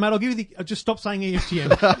 one. Okay, mate. I'll give you the. Just stop saying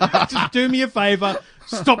EFTM. Just do me a favour.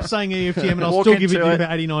 Stop saying EFTM, and I'll Walk still give into you it. about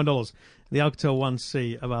 $89. The Alcatel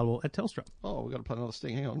 1C available at Telstra. Oh, we've got to play another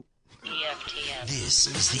sting. Hang on. EFTM. This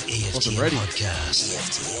is the Wasn't EFTM ready. podcast.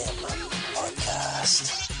 EFTM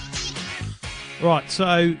podcast. Right,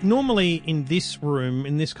 so normally in this room,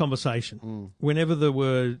 in this conversation, whenever the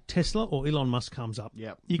word Tesla or Elon Musk comes up,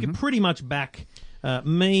 Yep. you can pretty much back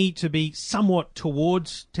me to be somewhat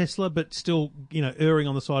towards Tesla, but still, erring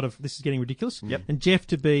on the side of this is getting ridiculous. Yep. And Jeff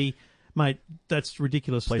to be, mate, that's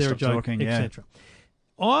ridiculous. Please They're a stop joke, talking, yeah. etc.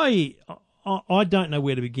 I don't know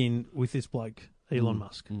where to begin with this bloke, Elon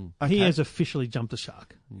Musk. He Okay. has officially jumped the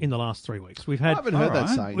shark in the last 3 weeks. We've I had haven't heard that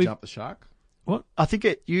Alright. saying, We've- jump the shark. what? I think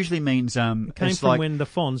it usually means Came it's from like when the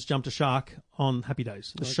Fonz jumped a shark on Happy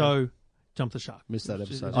Days. The show jumped the shark. Missed that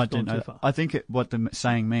Which is- episode. it's I gone didn't know. too That. far. I think what the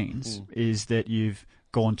saying means is that you've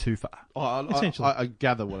gone too far. Oh, Essentially. I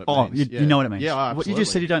gather what it Oh, means. you know what it means. Yeah, What you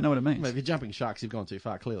just said absolutely. you don't know what it means. Well, if you're jumping sharks, you've gone too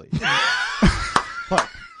far, clearly. Well,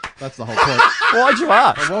 that's the whole point. Why'd you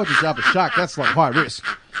ask? Why would you jump a shark? That's like high risk.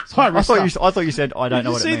 I thought you said I don't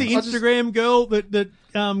know what it means. Did you see the Instagram girl that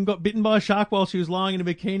got bitten by a shark while she was lying in a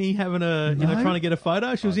bikini having trying to get a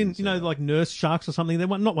photo? She was in, like nurse sharks or something. They're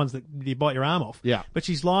not ones that you bite your arm off. Yeah. But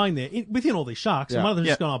she's lying there within all these sharks, and one of them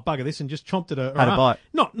just gone, oh, bugger this, and just chomped at her Had arm. a bite.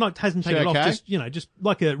 Not hasn't taken it off, just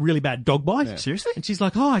like a really bad dog bite. Yeah. Seriously? And she's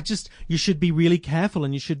like, oh, you should be really careful,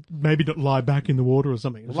 and you should maybe not lie back in the water or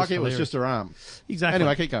something. Lucky it was just her arm. Exactly.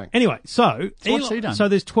 Anyway, keep going. Anyway, so what's he done? So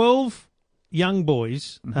there's 12 young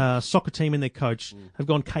boys, soccer team and their coach have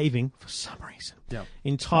gone caving for some reason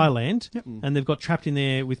in Thailand, and they've got trapped in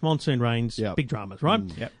there with monsoon rains, big dramas, right?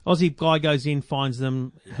 Aussie guy goes in, finds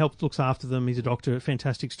them, looks after them. He's a doctor.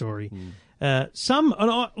 Fantastic story.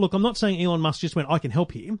 Look, I'm not saying Elon Musk just went, I can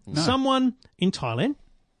help here. No. Someone in Thailand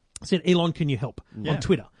said, Elon, can you help? On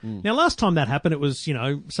Twitter. Now, last time that happened, it was,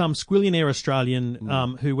 some squillionaire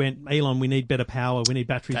Australian who went, Elon, we need better power, we need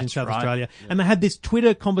batteries in South Australia. Yeah. And they had this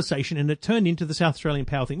Twitter conversation, and it turned into the South Australian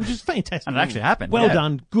power thing, which is fantastic. And it actually happened. Well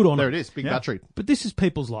done. Good on There it. it is. Big battery. But this is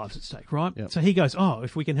people's lives at stake, right? Yep. So he goes, oh,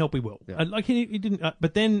 if we can help, we will. Like he didn't,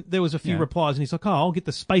 but then there was a few replies, and he's like, oh, I'll get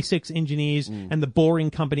the SpaceX engineers and the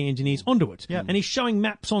Boring Company engineers onto it. And he's showing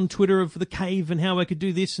maps on Twitter of the cave and how I could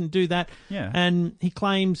do this and do that. Yeah. And he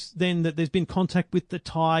claims then that there's been contact with the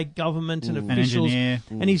Thai government and officials,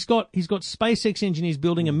 and he's got SpaceX engineers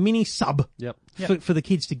building a mini sub for the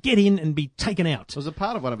kids to get in and be taken out. It was a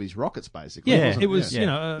part of one of his rockets, basically. Yeah, it was. They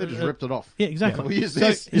just ripped it off. Yeah, exactly. We'll use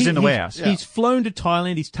this. He's in the warehouse. He's flown to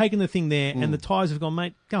Thailand. He's taken the thing there, and the Thais have gone,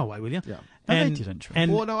 mate, go away with you. Yeah. No, they didn't.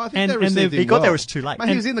 I think they received him he got there, it was too late. Mate,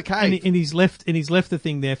 he was in the cave. And he's left the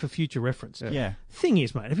thing there for future reference. Yeah. Thing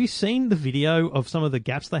is, mate, have you seen the video of some of the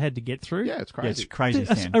gaps they had to get through? Yeah, it's crazy. Yeah, it's crazy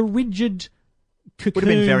thin. A rigid cocoon would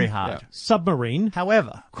have been very hard. Submarine.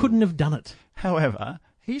 However, couldn't have done it. However,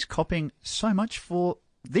 he's copying so much for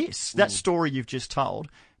this. That story you've just told.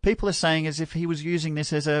 People are saying as if he was using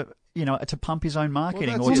this as to pump his own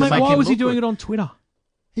marketing or to make why him was he look doing good. it on Twitter?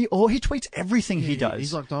 He tweets everything he does.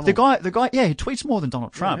 He's like Donald. The guy, he tweets more than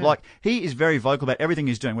Donald Trump. Yeah. Like, he is very vocal about everything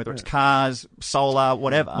he's doing, whether it's cars, solar,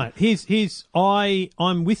 whatever. Mate,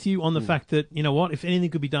 I'm with you on the fact that, you know what, if anything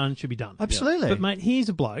could be done, it should be done. Absolutely. But, mate, here's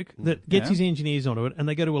a bloke that gets his engineers onto it, and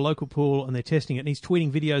they go to a local pool and they're testing it, and he's tweeting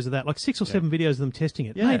videos of that, like 6 or 7 videos of them testing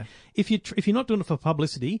it. Yeah. Mate, if you're not doing it for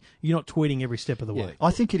publicity, you're not tweeting every step of the way.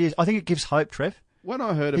 I think it is. I think it gives hope, Trev. When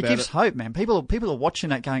I heard It about gives hope, man. People are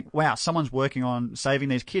watching that going, wow, someone's working on saving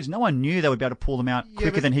these kids. No one knew they would be able to pull them out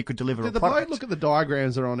quicker than he could deliver a the product. bloke look at the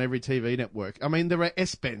diagrams that are on every TV network. I mean, there are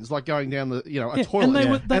S-bends, like going down a toilet.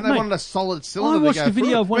 And they mate, wanted a solid cylinder I watched to go a video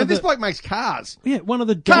through. of one of this the- bloke makes cars. Yeah, one of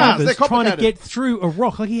the Cars, divers they're trying to complicated. get through a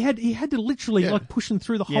rock. Like he had to literally like pushing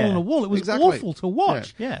through the hole in a wall. It was exactly. awful to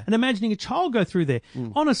watch. Yeah. And imagining a child go through there.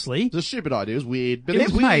 Honestly, It's a stupid idea. It was weird. But It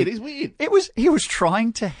it's was, weird. mate, It's weird. He was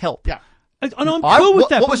trying to help. Yeah. and I'm cool with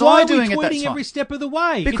that. What but was why I are we doing at that tweeting time? every step of the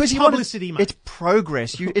way? Because it's he wanted- publicity, mate. It's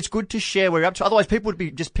progress. It's good to share where you're up to. Otherwise, people would be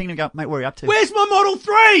just pinging and going, mate, where are you up to? Where's my Model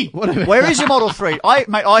 3? Where is your Model 3?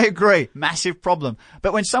 I agree. Massive problem.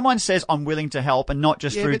 But when someone says, I'm willing to help, and not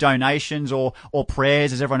just through donations or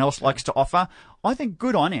prayers, as everyone else likes to offer, I think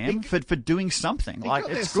good on him for doing something. He Like,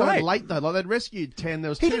 got there it's so great. late, though. Like, they'd rescued 10. There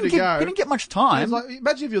was He 2 didn't to go. He didn't get much It's time. like,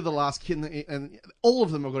 imagine if you're the last kid and all of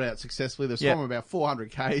them have got out successfully. They've swum about 400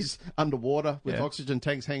 Ks underwater with oxygen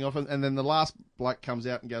tanks hanging off, and then the last bloke comes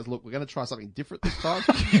out and goes, look, we're going to try something different this time.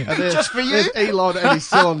 And there's, Just for you? There's Elon and his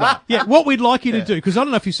cylinder. Yeah, what we'd like you to do, because I don't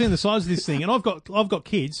know if you've seen the size of this thing, and I've got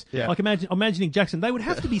kids. Yeah. Like imagining Jackson, they would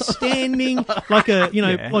have to be standing like a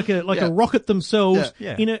like a rocket themselves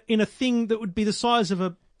Yeah. in a thing that would be the size of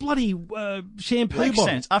a bloody shampoo Makes bottle.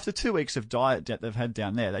 sense. After 2 weeks of diet that they've had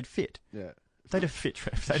down there, they'd fit. Yeah. They'd have fit,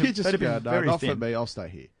 Trev. You They'd just have go, been no, very not for thin. me. I'll stay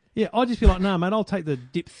here. Yeah, I'd just be like, no, mate, I'll take the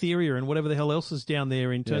diphtheria and whatever the hell else is down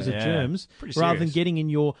there in terms of Yeah. germs, Pretty rather than serious. getting in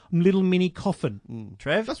your little mini coffin.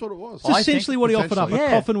 Trev? That's what it was. It's I essentially think- what he offered up, essentially. a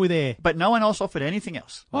Yeah. coffin with air. But no one else offered anything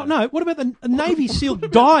else. Oh, no, what about a Navy SEAL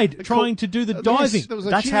died trying to do the diving? There was a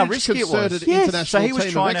That's huge how risky it was. concerted Yes. international So he was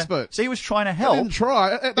team trying of experts. to. So he was trying to They help. didn't try.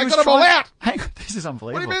 They He was got them all trying- out. Hang on, this is What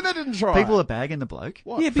unbelievable. do you mean they didn't try? People are bagging the bloke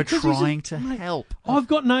What? Yeah, for because he's trying to mate, help. I've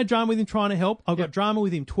got no drama with him trying to help. I've got drama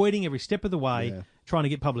with him tweeting every step of the way, trying to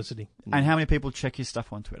get publicity. And how many people check his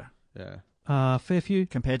stuff on Twitter? Yeah. Fair few.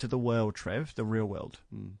 Compared to the world, Trev, the real world.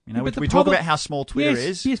 You know, Yeah, we but the talk problem- about how small Twitter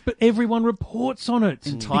is. Yes, but everyone reports on it.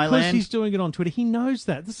 In Because Thailand- he's doing it on Twitter. He knows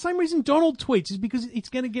that. The same reason Donald tweets is because it's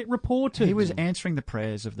going to get reported. He was answering the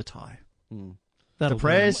prayers of the Thai. That'll the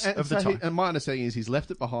prayers And, of the so Thai. and my understanding is he's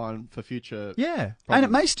left it behind for future. Yeah. problems. And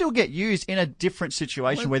it may still get used in a different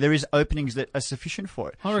situation where there is openings that are sufficient for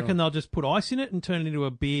it. I reckon they'll just put ice in it and turn it into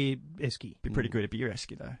a beer esky. Be pretty good at beer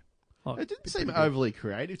esky, though. Oh, It didn't seem overly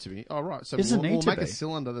creative to me. Oh, right. So Doesn't need we'll to make be. a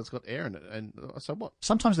cylinder that's got air in it. And so what?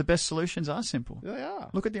 Sometimes the best solutions are simple. They are.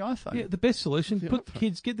 Look at the iPhone. Yeah, the best solution,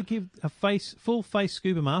 get the kid a full face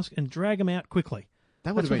scuba mask and drag them out quickly.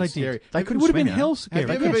 That would That's have what been they scary. did. They It couldn't would have been swim, hell scary.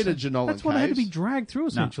 Have you ever been to Jenolan That's why they had to be Caves? dragged through,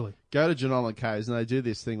 essentially. Go to Jenolan Caves and they do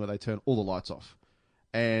this thing where they turn all the lights off.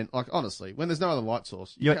 And, like, honestly, when there's no other light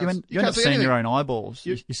source, You can't- end can't up see seeing anything. your own eyeballs.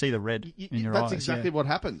 You see the red You- in your that's eyes. exactly yeah. what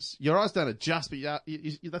happens. Your eyes don't adjust, but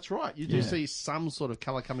that's right. You do see some sort of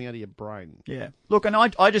colour coming out of your brain. Yeah. Look, and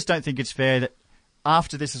I just don't think it's fair that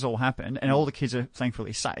after this has all happened and all the kids are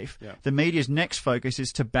thankfully safe, Yeah. the media's next focus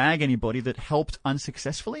is to bag anybody that helped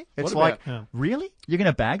unsuccessfully. It's What like, about- really? You're going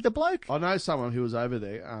to bag the bloke? I know someone who was over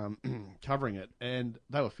there covering it, and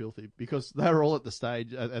they were filthy because they were all at the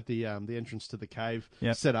stage at the entrance to the cave,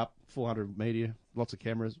 Yep. set up 400 media, lots of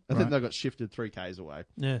cameras, and then they got shifted 3Ks away.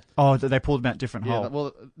 Yeah. Oh, they pulled them out different Yeah, hole.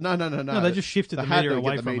 well, no. No, they just shifted They the had media to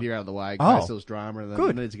away get the from media out of the way in Oh. case there was drama, and then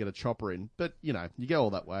Good. they needed to get a chopper in. But you go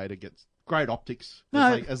all that way to get great optics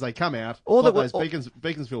No. as they come out. All Like that those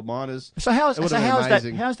Beaconsfield miners. So how's It would have been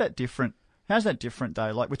amazing. that different? How's that different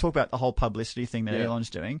though? Like we talk about the whole publicity thing that Yeah. Elon's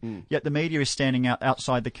doing, yet the media is standing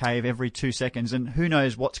outside the cave every 2 seconds, and who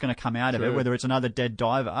knows what's going to come out of it? True. Whether it's another dead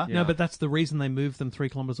diver. No, but that's the reason they moved them 3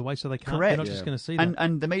 kilometres away, so they can't. Correct. They're not Yeah. just going to see them.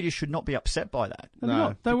 And the media should not be upset by that. They're No,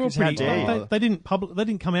 not. They were all because how pretty. dare you. They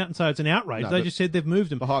didn't come out and say it's an outrage. No, They but just said they've moved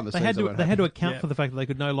them. behind the they scenes had they to. weren't They had to happy. account Yeah. for the fact that they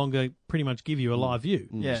could no longer pretty much give you a live view.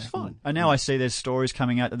 Yeah, Which is fine. And now I see there's stories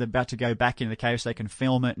coming out that they're about to go back into the cave so they can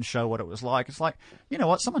film it and show what it was like. It's like, you know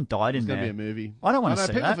what? Someone died in It's there. going to be a movie. I don't want to know,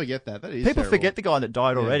 see people that. forget that. That is People terrible. forget the guy that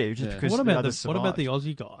died already just Yeah. because What the about others what about the survived.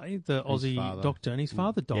 Aussie guy, the Aussie father. doctor, and his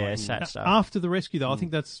father died? Yeah, sad stuff. After the rescue, though, I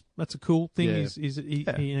think that's a cool thing.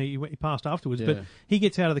 Yeah. He passed afterwards, Yeah. but he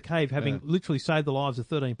gets out of the cave having Yeah. literally saved the lives of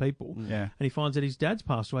 13 people. Yeah. And he finds that his dad's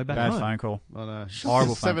passed away back Bad home. phone call. I know.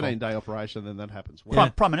 Horrible phone call. 17-day operation, then that happens. Yeah.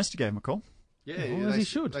 Prime Minister gave him a call. Yeah, Well, as he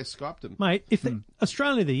should. They Skyped him. Mate, if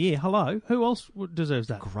Australia of the Year, hello, who else deserves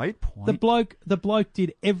that? Great point. The bloke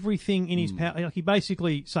did everything in his power. Like, he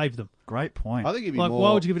basically saved them. Great point. I think he'd be Like, more.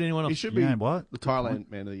 why would you give it to anyone He else? should You be know what? the Good point.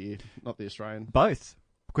 Thailand Man of the Year, not the Australian. Both.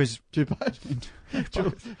 Because Two both.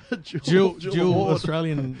 Dual Award.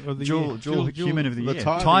 Australian of the Year. Dual Human of the the Year.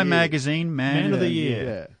 Time of the Time Year. Magazine Man of the Year.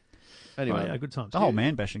 Yeah. Anyway, Oh, yeah, good times. The whole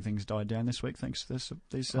man bashing thing's died down this week thanks to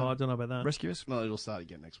these Oh, I don't know about that. rescuers. no, it'll start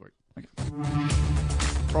again next week. Okay.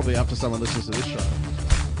 Probably after someone listens to this show.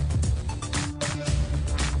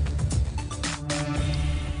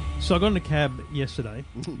 So I got in a cab yesterday.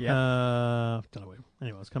 Yeah. Don't know where.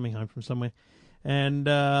 Anyway, I was coming home from somewhere, and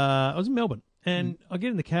I was in Melbourne. And I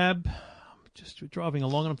get in the cab, just driving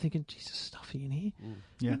along, and I'm thinking, Jesus, stuffy in here.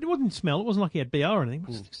 Yeah. It wasn't smell. It wasn't like he had BO or anything. It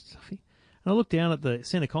was just stuffy. And I looked down at the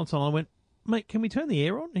centre console, and I went, mate, can we turn the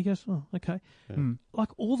air on? And he goes, oh, okay. Like,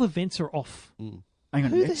 all the vents are off. Hang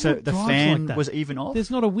Who on. the So hell the drives fan like that? was even off?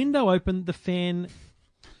 There's not a window open. The fan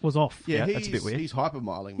was off. Yeah, he's, that's a bit weird. He's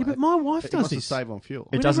hypermiling, Yeah, mate. but my wife He does wants this. to save on fuel.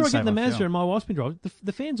 It Whenever doesn't I get in the save on Mazda fuel. and my wife's been driving,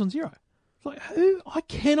 the fan's on zero. It's like, I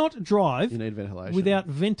cannot drive You need ventilation. without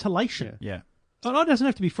ventilation. Yeah. And it doesn't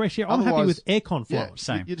have to be fresh air. I'm happy Otherwise- with aircon flow. Yeah,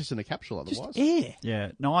 Same. You're just in a capsule Just otherwise. air.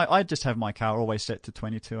 Yeah. No, I just have my car always set to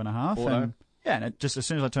 22.5. Auto. And yeah, and it just as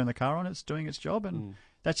soon as I turn the car on, it's doing its job. And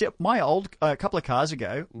that's it. My old, a couple of cars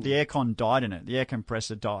ago, the aircon died in it. The air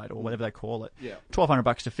compressor died, or whatever they call it. Yeah.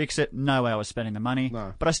 $1,200 to fix it. No way I was spending the money.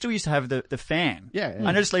 No. But I still used to have the fan. Yeah. And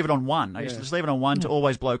I just leave it on one. I used to just leave it on one to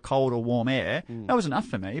always blow cold or warm air. That was enough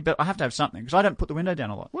for me, but I have to have something because I don't put the window down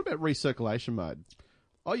a lot. What about recirculation mode?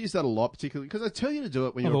 I use that a lot, particularly because they tell you to do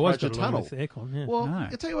it when I've you always approach a got it on tunnel. with aircon. Yeah. Well, No.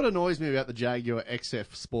 I'll tell you what annoys me about the Jaguar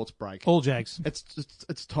XF Sports Brake. All Jags.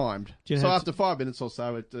 It's timed. Do you know So how after 5 minutes or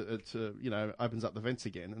so, it opens up the vents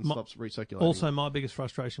again and stops recirculating. Also, my biggest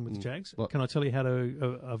frustration with the Jags. What? Can I tell you how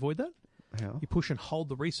to avoid that? How? You push and hold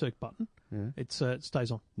the recirc button. Yeah. It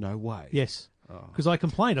stays on. No way. Yes. Because I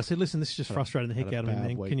complained. I said, listen, this is just frustrating the heck had a out of me, bad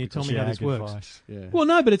man. week Can you tell because me how Jag this works? advice. Yeah. Well,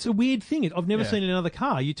 no, but it's a weird thing. I've never Yeah. seen it in another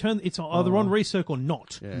car. It's either on recirc or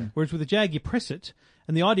not. Yeah. Whereas with a Jag, you press it,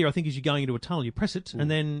 and the idea, I think, is you're going into a tunnel, you press it, and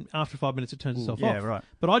then after 5 minutes, it turns itself Yeah, off. right.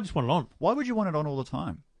 But I just want it on. Why would you want it on all the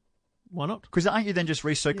time? Why not? Because aren't you then just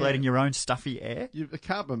recirculating your own stuffy air? The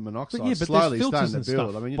carbon monoxide But yeah, but slowly there's filters starting to and build.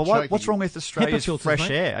 stuff. I mean, But you're what's choking. wrong with Australia's filters, fresh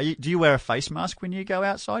mate. air? Do you wear a face mask when you go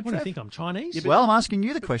outside? What do you Trev? think? I'm Chinese? Well, I'm asking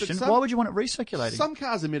you the question. some- Why would you want it recirculating? Some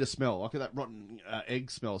cars emit a smell, like that rotten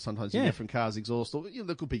egg smell sometimes you Yeah. get from cars' exhaust. Or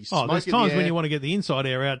there could be Oh, smoke there's in the times when air. you want to get the inside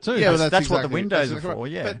air out too. Yeah, well, That's what the exactly- windows that's are exactly for,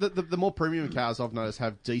 right. yeah. But the more premium cars I've noticed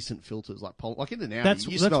have decent filters, like in an Audi. That's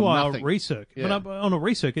you that's smell why nothing. I recirc. Yeah. But on a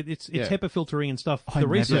recirc, it's Yeah. HEPA filtering and stuff. I The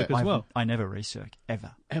recirc as well. I never recirc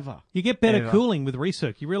ever. Ever. You get better Ever. cooling with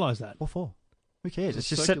recirc. You realise that? What for? Who cares? It's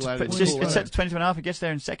just circulated it's set to 22.5. It gets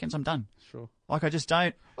there in seconds. I'm done. Sure. Like I just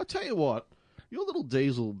don't. I'll tell you what. Your little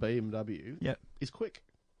diesel BMW is quick.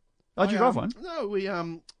 Oh, did you drive one? No, we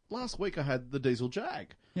last week I had the diesel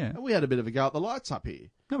Jag. Yeah. And we had a bit of a go at the lights up here.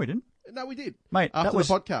 No, we didn't. No, we did. Mate, after the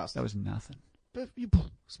podcast. That was nothing. But you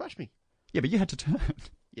smashed me. Yeah, but you had to turn.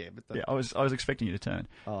 Yeah, but I was expecting you to turn.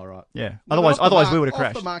 Oh, right. Yeah. No, Otherwise we would have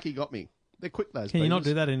crashed. Off the mark he got me. They're quick, those Can you not beamers.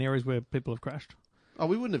 do that in areas where people have crashed? Oh,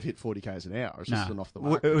 we wouldn't have hit 40 k's an hour. It's just an off the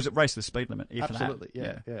mark. It was a race to the speed limit. Absolutely,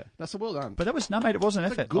 yeah. That's well done. But that was mate. It was an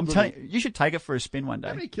effort. I'm telling you, you should take it for a spin one day.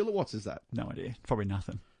 How many kilowatts is that? No idea. Probably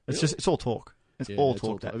nothing. It's Really? just it's all torque. It's all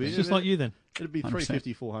torque. That It's just like you then. It'd be 100%.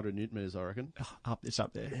 350, 400 newton meters, I reckon. It's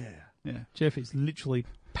up there. Yeah. Jeff is literally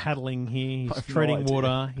paddling here. I He's have no treading idea.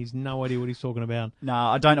 water. He's no idea what he's talking about. No,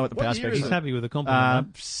 I don't know what the What power year spec is He's is. it? happy with the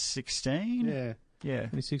compliment. 16. Yeah. Yeah.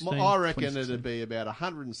 2016. Well, I reckon 2016. it'd be about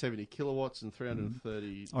 170 kilowatts and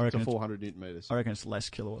 330 I reckon to it's- 400 newton meters. I reckon it's less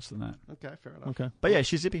kilowatts than that. Okay, fair enough. Okay. But yeah,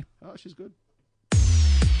 she's zippy. Oh, she's good.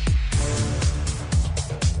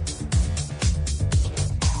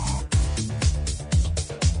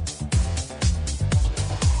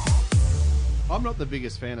 I'm not the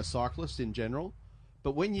biggest fan of cyclists in general,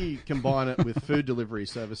 but when you combine it with food delivery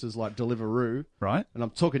services like Deliveryroo, Right? and I'm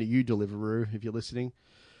talking to you, Deliveryroo, if you're listening,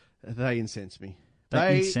 they incense me.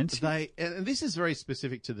 They incense you? And this is very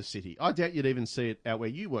specific to the city. I doubt you'd even see it out where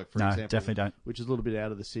you work, for No, example. definitely don't. Which is a little bit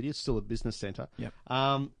out of the city. It's still a business centre. Yep.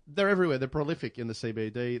 They're everywhere. They're prolific in the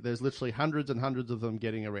CBD. There's literally hundreds and hundreds of them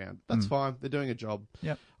getting around. That's fine. They're doing a job.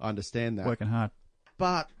 Yep. I understand that. Working hard.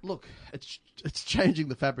 But look, it's changing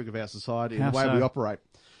the fabric of our society and How the way so? we operate.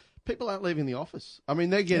 People aren't leaving the office. I mean,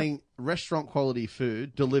 they're getting restaurant quality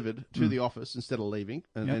food delivered to the office instead of leaving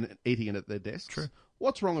and eating it at their desks. True.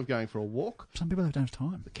 What's wrong with going for a walk? Some people don't have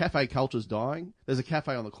time. The cafe culture's dying. There's a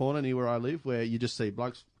cafe on the corner near where I live where you just see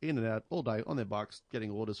blokes in and out all day on their bikes getting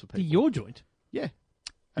orders for people. Your joint? Yeah.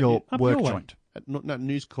 Your Up work your way. joint. At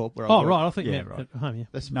News Corp where I Oh, work. right. I think you Yeah, meant right. at home, yeah.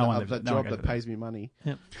 That's No one that lives- no one job goes that there. pays me money.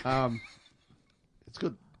 Yep. It's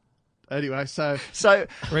good. Anyway, so So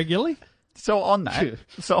Regularly? on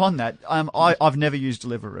that, I've never used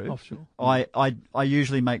Deliveroo. Offshore. I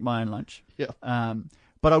usually make my own lunch. yeah.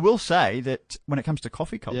 But I will say that when it comes to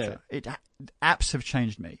coffee culture, apps have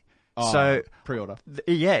changed me. Oh, So pre-order.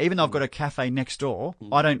 even though I've got a cafe next door,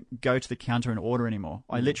 I don't go to the counter and order anymore.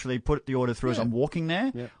 I literally put the order through as I'm walking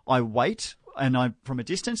there. Yeah. I wait, and from a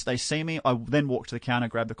distance they see me. I then walk to the counter,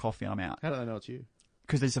 grab the coffee, and I'm out. How do they know it's you?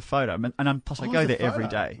 Because there's a photo, and plus I go it's a there every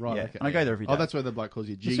photo. day. Right, yeah, okay. and I go there every day. Oh, that's where the bloke calls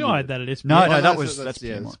you G. See, I had that at SBS. No, Oh, that's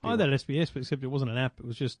yeah, PM1. that's I had that at SBS, but except it wasn't an app. It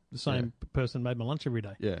was just the same person made my lunch every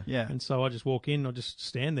day. Yeah. Yeah. And so I just walk in, I'd just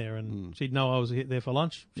stand there, and she'd know I was there for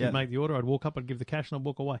lunch. She'd Yeah. make the order, I'd walk up, I'd give the cash, and I'd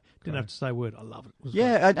walk away. Didn't have to say a word. I love it. It was great.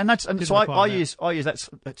 Yeah, and so Didn't I require use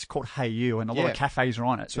that's called Hey You, and a lot Yeah. of cafes are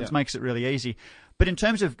on it, so Yeah. it makes it really easy. But in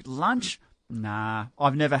terms of lunch, nah,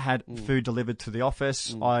 I've never had food delivered to the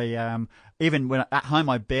office. I even when at home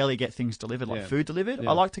I barely get things delivered, like Yeah. food delivered. Yeah.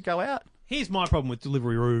 I like to go out. Here's my problem with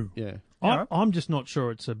Deliveryroo. Yeah. Yeah. I'm just not sure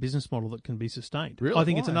it's a business model that can be sustained. Really? I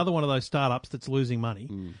think it's Why? another one of those startups that's losing money.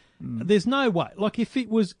 There's no way. Like, if it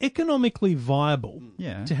was economically viable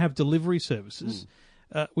Yeah. to have delivery services,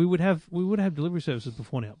 we would have delivery services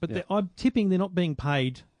before now. But I'm tipping they're not being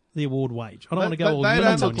paid the award wage. I don't want to go all They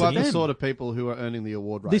unions don't on look like you. the sort of people who are earning the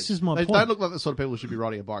award rate. This is my They point. don't look like the sort of people who should be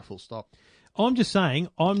riding a bike full stop. I'm just saying,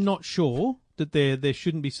 I'm not sure that there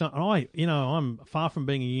shouldn't be some. I'm far from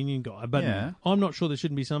being a union guy, but Yeah. I'm not sure there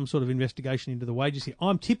shouldn't be some sort of investigation into the wages here.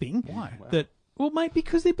 I'm tipping Why? that. Well, mate,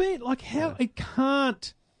 because they're being like how it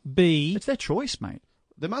can't be. It's their choice, mate.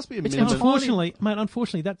 There must be a It's minimum.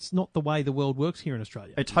 Unfortunately, that's not the way the world works here in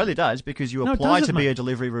Australia. It totally does, because you No, it apply doesn't, to be mate. a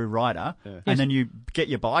Deliveroo rider, Yes. and then you get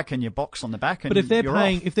your bike and your box on the back. And But if they're you're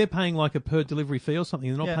paying, off. if they're paying like a per delivery fee or something,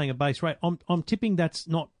 they're not Yeah. paying a base rate. I'm tipping that's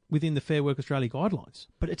not within the Fair Work Australia guidelines.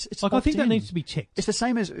 But it's Like, I think that opt-in. needs to be checked. It's the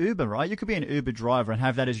same as Uber, right? You could be an Uber driver and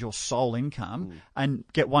have that as your sole income and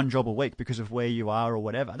get one job a week because of where you are or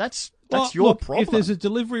whatever. That's Well, your look, problem. If there's a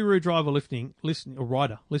Deliveryroo driver listening, or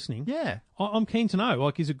rider listening, yeah. I'm keen to know.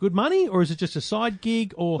 Like, is it good money or is it just a side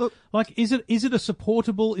gig, or Look- like is it a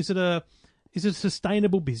supportable? Is it a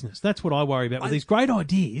sustainable business? That's what I worry about with these great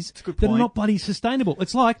ideas a good that are point. not bloody sustainable.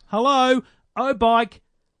 It's like, hello, bike.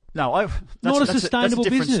 No, Not a that's sustainable a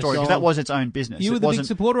different business. story, because that was its own business. You were It the big wasn't.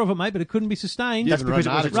 supporter of it, mate, but it couldn't be sustained. That's because it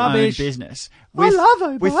was its own Rubbish. business. I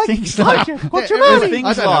love with O-Bike. things like What's your Everything. money? things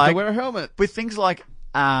I don't have like- to wear a helmet. with things like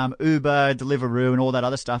Uber, Deliveroo, and all that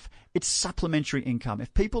other stuff. It's supplementary income.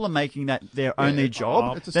 If people are making that their only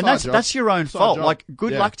job, it's a then side that's job. that's your own Side fault. job. Like,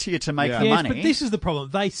 good Yeah. luck to you to make Yeah. the Yes, money. but this is the problem.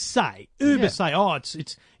 They say Uber Yeah. say,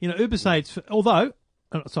 it's Uber say it's although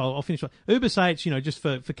So I'll finish. Uber say it's, just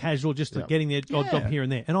for casual, just to getting the odd job here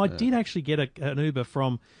and there. And I did actually get an Uber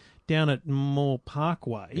from down at Moore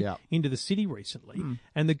Parkway into the city recently,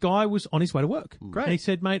 and the guy was on his way to work. Great. And he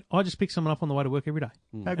said, mate, I just pick someone up on the way to work every day.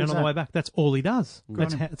 How And good's on the that? way back. That's all he does.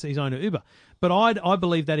 That's his own Uber. But I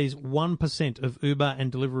believe that is 1% of Uber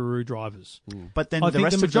and Deliveroo drivers. But then I the think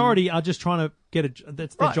rest the of them- majority are just trying to get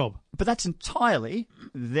that's their Right. job. But that's entirely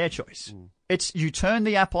their choice. It's you turn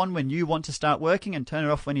the app on when you want to start working and turn it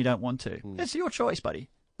off when you don't want to. It's your choice, buddy.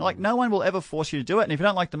 Like, no one will ever force you to do it. And if you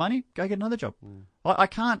don't like the money, go get another job. I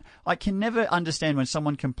can never understand when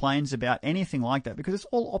someone complains about anything like that because it's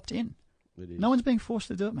all opt-in. No one's being forced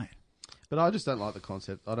to do it, mate. But I just don't like the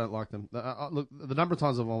concept. I don't like them. Look, the number of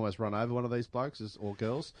times I've almost run over one of these blokes or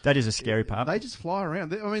girls. That is a scary part. They just fly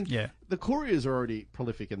around. The couriers are already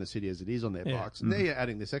prolific in the city as it is on their bikes. And they're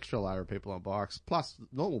adding this extra layer of people on bikes, plus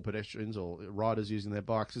normal pedestrians or riders using their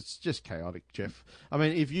bikes. It's just chaotic, Jeff. I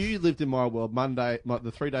mean, if you lived in my world,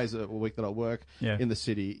 the 3 days a week that I work in the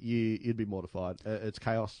city, you'd be mortified. It's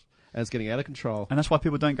chaos. And it's getting out of control. And that's why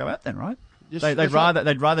people don't go out then, right? They'd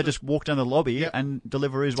rather just walk down the lobby and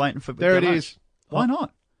Deliveroo's waiting for there it lunch. is. Why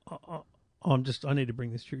not? I need to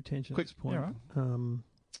bring this to your attention Quick at this point. Yeah, right.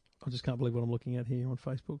 I just can't believe what I'm looking at here on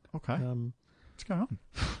Facebook. Okay. What's going on?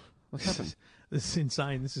 What's happened? This is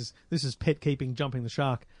insane. This is pet keeping jumping the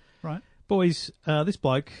shark. Right. Boys, this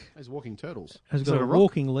bloke These walking turtles. has got that a a rock?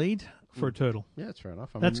 walking lead for a turtle. Yeah, that's fair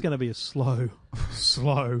enough. That's going to be a slow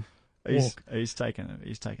walk. He's taking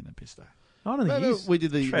the piss though. I don't think he is. We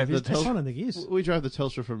did the Trev, he's- I don't think he is. We drove the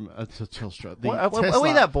Telstra from to Telstra. The Are we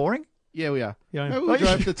Tesla. that boring? Yeah, we are. Yeah, Remember Oh, we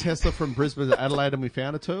drove the Tesla from Brisbane to Adelaide and we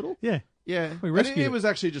found a turtle? Yeah. Yeah. We And rescued he it. was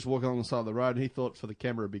actually just walking along the side of the road and he thought for the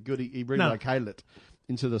camera it'd be good. He relocated it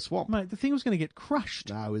into the swamp. Mate, the thing was going to get crushed.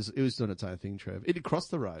 No, it was doing its own thing, Trev. It had crossed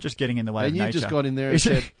the road. Just getting in the way and of you nature. just got in there and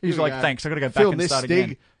said... He's "Here we like, go. thanks, I've got to go back Film and this start stig."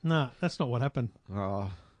 again. No, that's not what happened.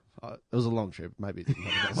 Oh, it was a long trip. Maybe it didn't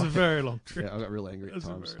happen. It's a very long trip. Yeah, I got real angry at It's a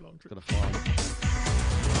times. very long trip. Got to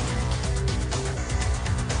fly.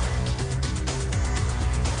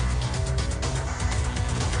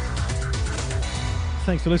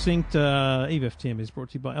 Thanks for listening to Eve FTM is brought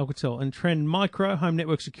to you by Alcatel and Trend Micro. Home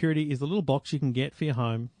network security is the little box you can get for your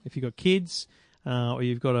home. If you've got kids or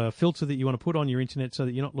you've got a filter that you want to put on your internet so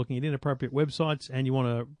that you're not looking at inappropriate websites and you want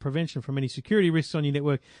a prevention from any security risks on your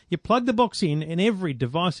network, you plug the box in and every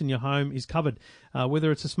device in your home is covered.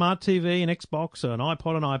 Whether it's a smart TV, an Xbox, an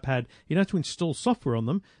iPod, an iPad, you don't have to install software on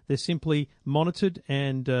them. They're simply monitored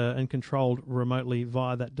and controlled remotely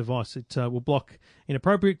via that device. It will block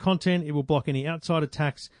inappropriate content. It will block any outside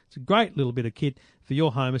attacks. It's a great little bit of kit for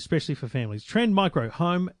your home, especially for families. Trend Micro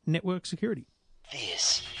Home Network Security.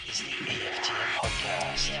 This is the EFTM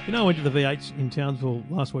podcast. You know, I went to the V8 in Townsville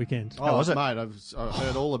last weekend. Oh, was it? mate, I've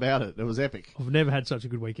heard all about it. It was epic. I've never had such a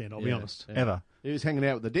good weekend, I'll be honest. Yeah. Ever. He was hanging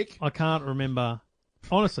out with the dick. I can't remember.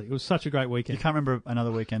 Honestly, it was such a great You weekend. can't remember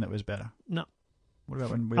another weekend that was better. No, What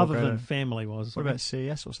about when we all other go than to, family-wise. what about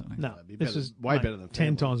CES or something? No, be this better- is way better than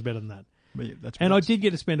 10 family. times better than that. But yeah, that's And I what did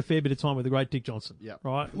get to spend a fair bit of time with the great Dick Johnson. Yeah.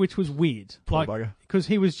 Right, which was weird. Poor bugger. Because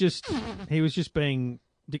he was just being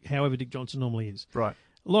however Dick Johnson normally is. Right.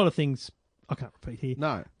 A lot of things I can't repeat here.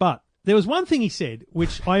 No. But there was one thing he said,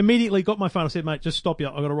 which I immediately got my phone. I said, mate, just stop you.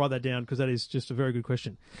 I've got to write that down because that is just a very good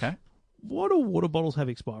question. Okay. Why do water bottles have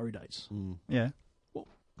expiry dates? Yeah.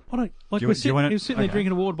 I don't, like, Do you- we're do you sitting, wanna- he was sitting there okay.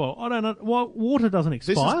 drinking a water bottle. I don't know. Why water doesn't This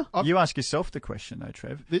expire? is, You ask yourself the question, though,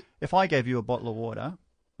 Trev. If I gave you a bottle of water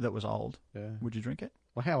that was old, Yeah. would you drink it?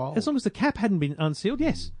 Well, how old? As long as the cap hadn't been unsealed,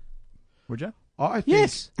 yes. Would you? I think,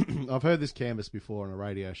 Yes. I've heard this canvas before on a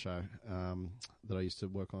radio show that I used to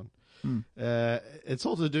work on. It's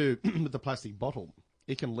all to do with the plastic bottle.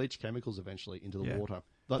 It can leach chemicals eventually into the Yeah. water.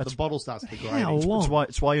 The bottle starts degrading. How long?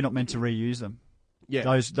 It's why you're not meant to reuse them. Yeah.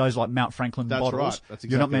 Those like Mount Franklin That's bottles. right. That's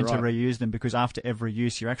you're not meant exactly to reuse them because after every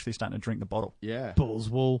use, you're actually starting to drink the bottle. Yeah. Bull's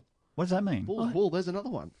wool. What does that mean? Bull's wool. There's another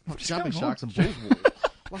one. What's Jumping going on? sharks and bull's wool.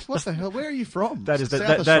 What the hell? Where are you from? That is South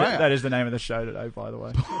that Australia. is the name of the show today, by the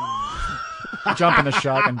way. Jumping the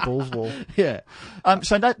shark and bull's wool. Yeah.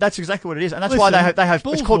 So that's exactly what it is, and that's Listen, why they have.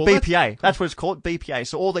 bull's It's called wool, BPA. That's what it's called, BPA.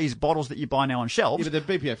 So all these bottles that you buy now on shelves Yeah, but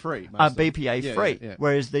they're BPA free. are BPA free, Yeah.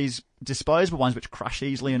 whereas these disposable ones, which crush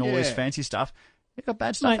easily and all this Yeah. fancy stuff, they've got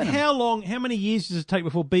bad stuff Mate, in them. how many years does it take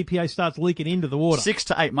before BPA starts leaking into the water? 6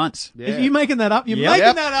 to 8 months. Yeah. Are you making that up? You're Yep. making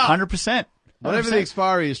Yep. that up. 100%. Whatever the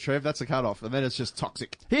expiry is, Trev, that's a cut-off, and then it's just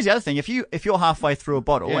toxic. Here's the other thing: if you're halfway through a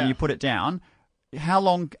bottle Yeah. and you put it down, how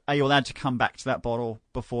long are you allowed to come back to that bottle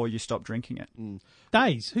before you stop drinking it?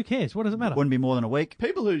 Days. Who cares? What does it matter? Wouldn't be more than a week.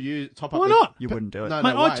 People who use top up. Why not? You wouldn't do it. No,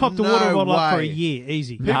 Mate, I topped a water bottle up for a year,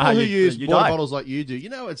 easy. People Nah, who you- use you water die. bottles like you do,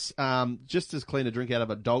 it's just as clean to drink out of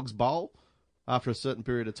a dog's bowl after a certain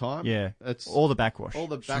period of time. Yeah, It's all the backwash. all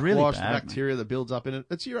the It's backwash, really the bad, bacteria that builds up in it.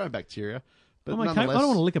 It's your own bacteria. But I'm okay. I nonetheless, don't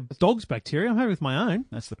want to lick a dog's bacteria. I'm happy with my own.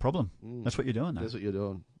 That's the problem. That's what you're doing, though. That's what you're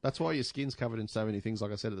doing. That's why your skin's covered in so many things.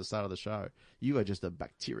 Like I said at the start of the show, you are just a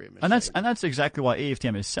bacteria machine. And that's exactly why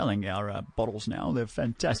EFTM is selling our bottles now. They're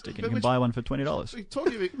fantastic, and you can buy one for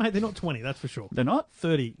 $20. Mate, they're not 20, that's for sure. They're not?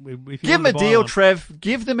 30. If you Give them wanted a to buy deal, one. Trev.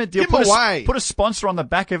 Give them a deal. Give them away. Put a sponsor on the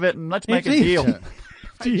back of it, and let's make a It is. deal. Yeah.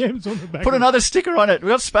 GM's on the back. Put another sticker on it. We've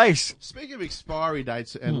got space. Speaking of expiry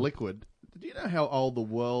dates and liquid, do you know how old the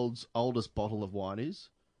world's oldest bottle of wine is?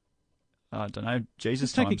 I don't know.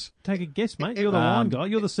 Jesus Take times. a guess, mate. You're the wine guy.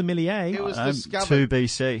 You're the sommelier. It was 2 discovered.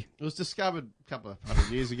 BC. It was discovered a couple of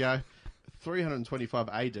hundred years ago, 325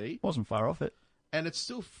 AD, Wasn't far off it. and it's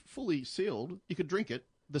still fully sealed. You could drink it.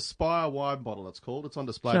 The Spire wine bottle, it's called. It's on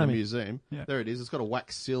display Show in the me. museum. Yeah. There it is. It's got a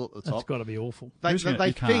wax seal at the That's top. got to be awful. They, Who's gonna- they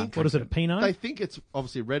you can't think What is it, a Pinot? They think it's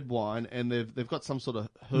obviously red wine, and they've got some sort of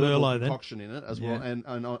herbal Merlot, then. concoction in it as well, Yeah.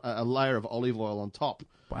 and a layer of olive oil on top.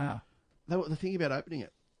 Wow. They were thinking about opening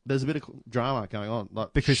it. There's a bit of drama going on.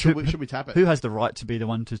 Like, Because should we tap it? Who has the right to be the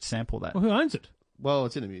one to sample that? Well, who owns it? Well,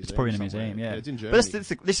 it's in a museum. It's probably in a somewhere. museum, yeah. It's in Germany.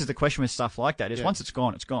 But this is the question with stuff like that, is Yeah. once it's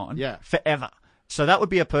gone, it's gone. Yeah. Forever. So that would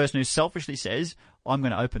be a person who selfishly says, I'm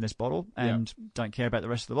going to open this bottle and don't care about the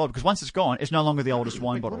rest of the world. Because once it's gone, it's no longer the oldest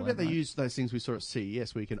wine bottle. What about they right? use those things we saw at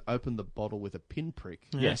CES where you can open the bottle with a pinprick?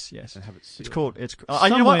 Yes, yes. And have it sealed? It's called. You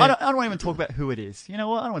know what? Somewhere- I don't even talk about who it is. You know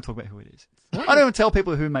what? I don't want to talk about who it is. I don't even tell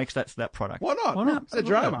people who makes that product. Why not? Why not? It's a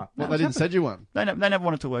drama. Well, they didn't send you one. They never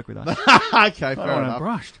wanted to work with us. Okay, fair wanna enough.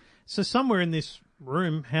 Brushed. So somewhere in this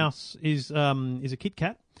house is a Kit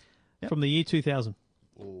Kat from the year 2000.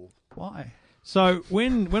 Why? So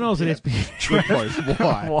when I was at SBS,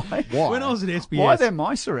 Why? Why? when I was at SBS, Why are there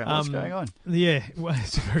mice around? What's going on? Yeah, well,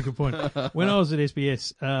 that's a very good point. When I was at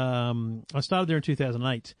SBS, I started there in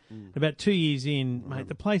 2008. About 2 years in, mate,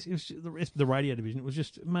 the place, it was just, the radio division, it was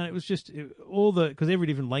just all the, because every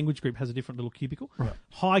different language group has a different little cubicle. Right.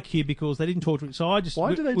 High cubicles, they didn't talk to me. So Why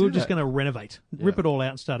do they we do were just that? going to renovate, rip it all out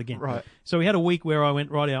and start again. Right. So we had a week where I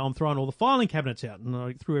went, right out, I'm throwing all the filing cabinets out, and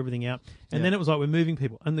I threw everything out. And then it was like, we're moving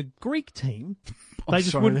people. And the Greek team, they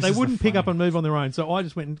just wouldn't pick up and move on their own. So I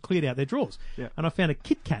just went and cleared out their drawers. Yeah. And I found a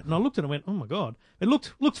Kit Kat, and I looked at it and went, oh my God. It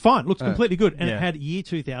looked fine, looked completely good. And it had year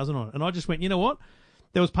 2000 on it. And I just went, you know what?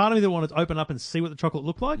 There was part of me that wanted to open up and see what the chocolate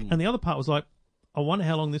looked like. And the other part was like, I wonder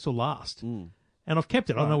how long this will last. And I've kept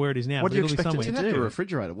it. I don't know where it is now. What But do you it'll be expect it somewhere. You'd have to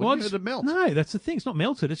refrigerate it. Well, Wouldn't you? It'd melt. No, that's the thing. It's not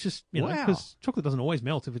melted. It's just, Wow. because chocolate doesn't always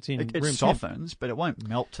melt if it's in It room temp. softens, but it won't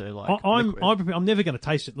melt to like liquid. I'm never going to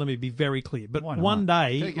taste it. Let me be very clear. But Why not? one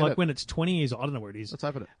day, Can you get like it? when it's 20 years, I don't know where it is. Let's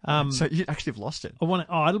open it. So you actually have lost it. I want it.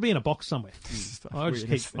 Oh, it'll be in a box somewhere.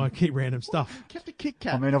 Weirdest I keep random stuff. Kept a Kit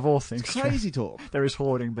Kat. I mean, of all things, it's crazy talk. there is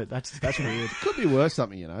hoarding, but that's weird. Could be worth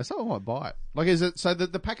something, you know. Someone might buy it. Like, is it so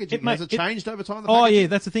that the packaging has it changed over time? The Oh packaging? yeah,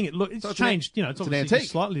 that's the thing. It's So it's changed. You know, it's an obviously antique.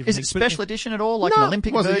 slightly different. Is it special edition at all, like No, an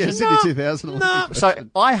Olympic Was it? version? Yeah, Sydney 2000. No. So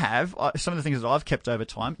I have some of the things that I've kept over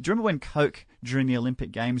time. Do you remember when Coke during the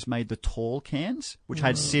Olympic Games made the tall cans, which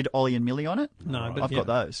had Sid, Ollie, and Millie on it? No, but I've got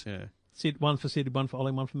those. Yeah. One for Sid, one for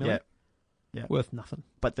Ollie, one for Millie. Yeah, Worth nothing.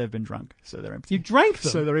 but they've been drunk, so they're empty. You drank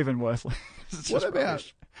them. So they're even worthless. It's What just about-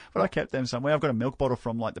 rubbish. But I kept them somewhere. I've got a milk bottle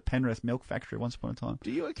from like the Penrith Milk Factory once upon a time.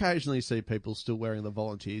 Do you occasionally see people still wearing the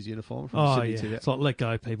volunteers uniform from Oh Sydney yeah, 2000? it's like let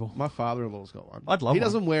go, people. My father-in-law's got one. I'd love He one.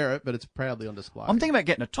 doesn't wear it, but it's proudly on display. I'm thinking about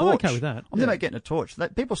getting a I'm torch. okay with that. I'm thinking about getting a torch.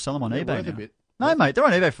 People sell them on They're eBay worth a now. bit. No, mate, they're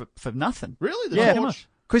on eBay for nothing. Really? Yeah. How much?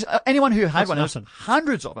 Because anyone who had That's one, there's nothing.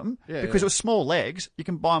 hundreds of them, Yeah, because yeah. it was small legs, you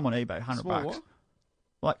can buy them on eBay, $100. Small what?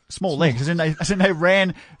 Like small legs, as in they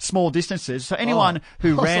ran small distances. So anyone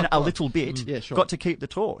who ran a little bit Yeah, sure. got to keep the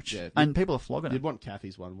torch, Yeah. and people are flogging You'd it. want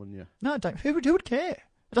Kathy's one, wouldn't you? No, don't. Who would care?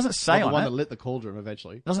 It doesn't say Well, the on one it. that lit the cauldron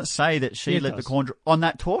eventually. It doesn't say that she Yeah, it lit the does. corn on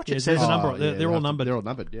that torch. Yeah, It says there's a number. Oh, They're all have to- numbered. They're all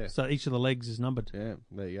numbered, yeah. So each of the legs is numbered. Yeah,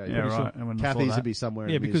 there you go. Yeah, right. I wouldn't have thought Kathy's that. would be somewhere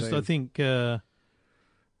Yeah, in the because museum. I think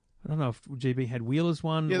I don't know if GB had Wheeler's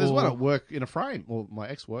one. Yeah, there's or, one at work in a frame, or my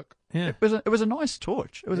ex-work. Yeah, It was a nice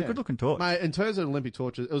torch. It was a Yeah. good looking torch. Mate, in terms of Olympic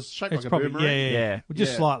torches, it was shaped it's like probably a boomerang. yeah. Yeah. Well,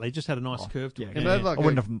 just Yeah. slightly, just had a nice curve to it. And they're like I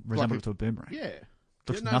wouldn't a- have resembled like it to a boomerang. Yeah.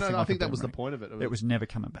 Looks no, nothing like I think a that was the boomerang. point of it. It was never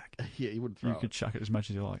coming back. Yeah, you wouldn't throw You it. could chuck it as much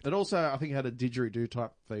as you liked. It also, I think, had a didgeridoo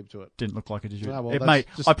type theme to it. Didn't look like a didgeridoo. Oh, well, Mate,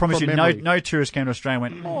 just I promise from you, memory. no tourist came to Australia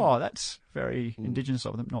and went, oh, that's very indigenous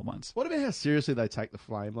of them. Not once. What about how seriously they take the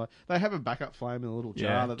flame? Like they have a backup flame in a little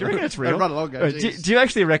jar. Do you reckon it's real? They run along and go, do you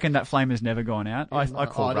actually reckon that flame has never gone out? I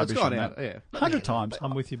call rubbish it's gone on out. that. Yeah, 100 times.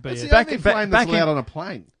 I'm with you, but it's yeah. the only flame that's back in- allowed on a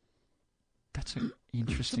plane. That's an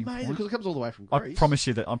interesting Amazing point. because it comes all the way from I Greece. promise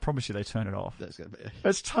you they turn it off. That's going to be.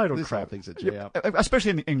 It's total This crap. whole thing's a G up.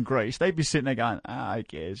 Especially in Greece, they'd be sitting there going, who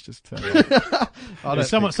cares, just turn it off.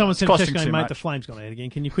 Someone sent a text costing going, too mate, much. the flame's gone out again.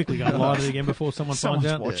 Can you quickly go and light it again before someone finds Someone's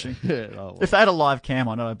out? watching. Yeah. Oh, well. If they had a live cam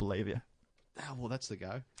on it, I'd believe you. Oh, well, that's the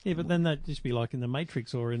go. Yeah, but then they'd just be like in the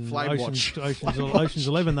Matrix or in Flame Ocean's watch. Ocean's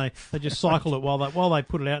 11. They just cycle it while they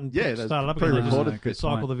put it out and Yeah, start it up again. They pre-recorded. just Good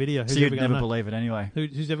cycle point. the video. So Who's you'd ever going never to know? believe it anyway.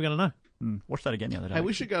 Who's ever going to know? Watch that again the other day. Hey,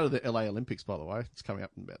 we should go to the LA Olympics, by the way. It's coming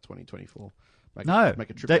up in about 2024. Make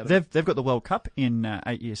a trip out of it. they've got the World Cup in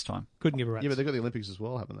 8 years' time. Couldn't give a rat's. Yeah, but they've got the Olympics as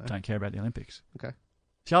well, haven't they? Don't care about the Olympics. Okay,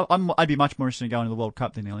 See, I'd be much more interested in going to the World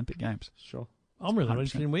Cup than the Olympic Games. sure. I'm really 100%.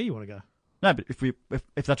 interested in where you want to go. No, but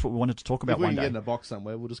if that's what we wanted to talk about If we one can day, get in a box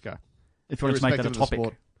somewhere, we'll just go. if you wanted to make that a Irrespective of the topic,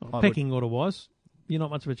 sport. I would. Pecking order-wise, you're not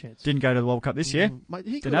much of a chance. Didn't go to the World Cup this year. Mate,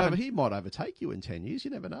 Didn't happen. he might overtake you in 10 years.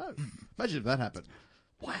 You never know. Imagine if that happened.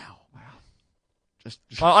 Wow. Just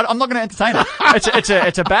I'm not going to entertain it.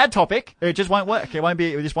 It's a bad topic. It just won't work.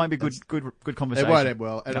 It just won't be good it conversation. won't end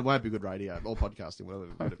well, and it won't be good radio or podcasting.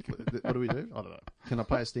 What do we do? I don't know. Can I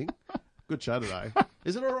play a sting? Good show today.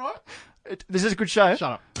 Is it all right? This is a good show.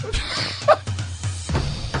 Shut up.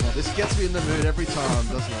 Oh, this gets me in the mood every time,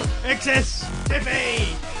 doesn't it? Excess!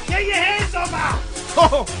 Tiffy! Get your hands off her!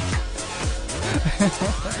 Oh,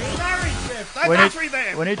 Sorry,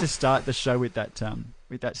 Tiff! We need to start the show with that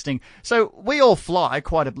sting. So we all fly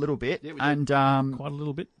quite a little bit, Yeah, we do. and Quite a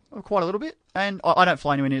little bit. quite a little bit. And I don't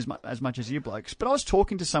fly anywhere near as much as you blokes. But I was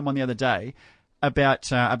talking to someone the other day about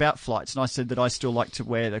flights, and I said that I still like to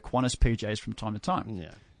wear the Qantas PJs from time to time.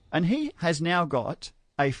 yeah. And he has now got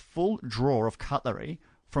a full drawer of cutlery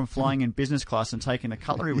from flying in business class and taking the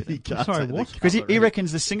cutlery with him. Sorry, what? Because he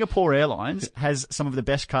reckons the Singapore Airlines has some of the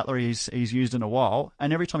best cutlery he's used in a while,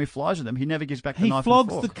 and every time he flies with them, he never gives back the He knife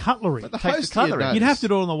flogs and the fork. cutlery. The Take the host cutlery. here You'd knows. have to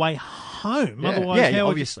do it on the way home. Yeah. Otherwise, Yeah, how would you-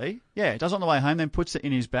 obviously. Yeah, does it on the way home, then puts it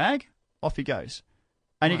in his bag, off he goes.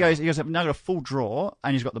 And he goes, I've now got a full drawer,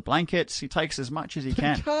 and he's got the blankets. He takes as much as he You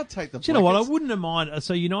can. can't take the. Do you know what? I blankets. wouldn't have mind.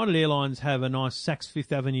 So United Airlines have a nice Saks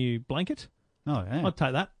Fifth Avenue blanket. Oh, yeah. I'd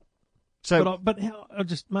take that. So, But I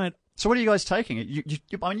just, mate, so what are you guys taking? I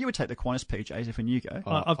mean, you would take the Qantas PJs if when you go.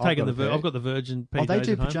 I've I've taken got a pair. I've got the Virgin PJs Oh, they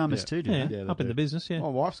do at home. pajamas too, do Yeah, they? Yeah, they up in do. the business, yeah. My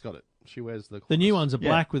wife's got it. She wears the. The new ones are Yeah.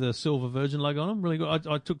 black with a silver Virgin logo on them. Really good.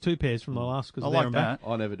 I took 2 pairs from the last because I they're like and back. that.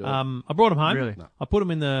 I never do it. I brought them home. Really? No. I put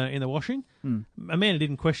them in the washing. Amanda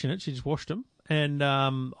didn't question it. She just washed them. And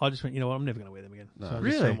I just went, you know what? I'm never going to wear them again. So I just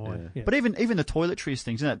Really? threw them away. Yeah. But even the toiletries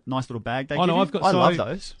things, isn't that nice little bag they I give know. you? I've got. I so, love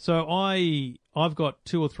those. So I've got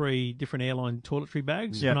 2 or 3 different airline toiletry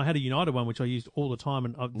bags, Yeah. and I had a United one which I used all the time,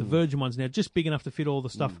 and the Virgin one's now just big enough to fit all the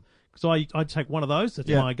stuff. Because I take one of those. That's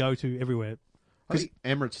Yeah. my go-to everywhere. I think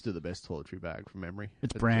Emirates do the best toiletry bag from memory.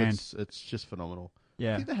 It's brand. It's just phenomenal.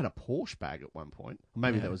 Yeah. I think they had a Porsche bag at one point.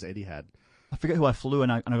 Maybe Yeah. that was Etihad. I forget who I flew,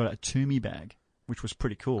 and I got a Toomey bag, which was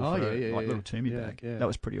pretty cool. Oh, for yeah, a, yeah, like yeah. little Toomey Yeah, bag. yeah. That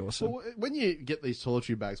was pretty awesome. Well, when you get these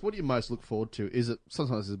toiletry bags, what do you most look forward to? Is it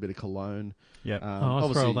sometimes there's a bit of cologne? Yeah.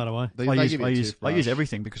 I'll throw all that away. I use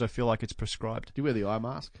everything because I feel like it's prescribed. Do you wear the eye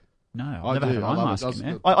mask? No, I I've never do. had an I eye love mask. it. I was-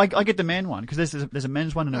 Man. I get the man one because there's a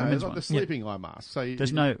men's one and a No, women's it's like one. the sleeping eye mask. So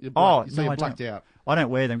There's you're no. black, No, you're I blacked don't. out. I don't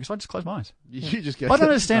wear them because I just close my eyes. You just get. I don't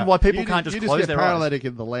understand why people you can't just you close get their eyes. paralytic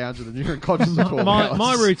in the lounge and then you're unconscious for 12 My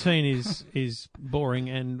hours. routine is boring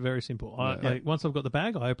and very simple. Once I've got the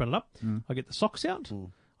bag, I open it up. I get the socks out.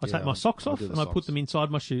 I take my socks I off do the and I socks. put them inside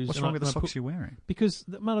my shoes. What's and wrong with the and I socks you're wearing? Because,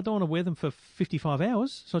 man, I don't want to wear them for 55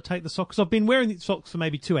 hours. So I take the socks. I've been wearing the socks for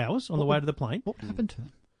maybe 2 hours on the way to the plane. What happened to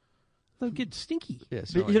them? They get stinky. Yeah, But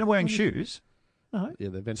sorry. you're not wearing shoes. No. Yeah,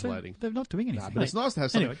 they're So ventilating. they're not doing anything. But it's nice to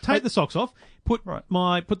have something. Anyway, take the socks off. Put Right.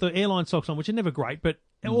 put the airline socks on, which are never great. But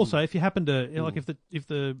also, if you happen to like, if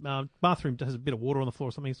the bathroom has a bit of water on the floor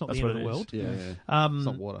or something, it's not That's the end what of the it world. is. Yeah. It's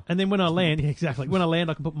not water. And then when I land, exactly. When I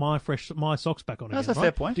land, I can put my socks back on That's again. a fair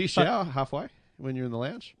right? point. Do you shower halfway when you're in the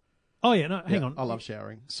lounge? Oh yeah, no, hang on. I love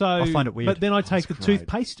showering. So I find it weird. But then I take the That's great.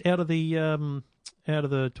 toothpaste out of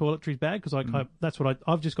the toiletries bag because that's what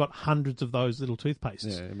I've just got hundreds of those little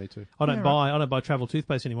toothpastes. Yeah, me too. I don't buy travel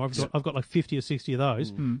toothpaste anymore. I've got like 50 or 60 of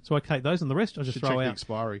those. So I take those and the rest I just Should throw check the out.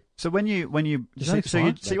 expiry. So when you Is so, that so you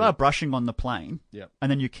fine? so you are brushing on the plane, Yep. and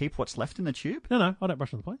then you keep what's left in the tube. No, I don't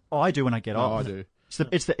brush on the plane. Oh, I do when I get Oh, off. I do.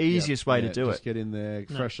 It's the easiest way to do just it. get in there,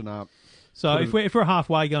 freshen up. So if we're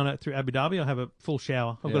halfway going through Abu Dhabi, I have a full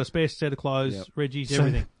shower. I've got a spare set of clothes, Reggie's,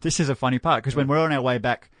 everything. This is a funny part because when we're on our way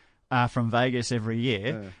back from Vegas every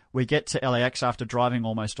year, we get to LAX after driving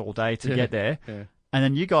almost all day to get there. Yeah. And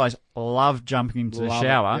then you guys love jumping into the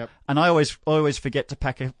shower, and I always forget to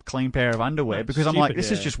pack a clean pair of underwear because I'm like,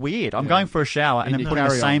 this is just weird. I'm going for a shower and then putting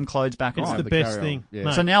the same clothes back on. It's the best thing.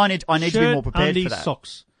 Yeah. So now I need to be more prepared undies, for that.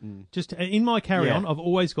 Socks. Just in my carry-on, I've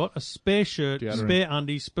always got a spare shirt, spare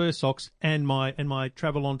undies, spare socks, and my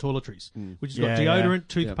travel-on toiletries, which has got deodorant,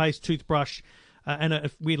 toothpaste, toothbrush, and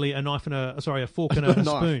weirdly a knife and a fork and a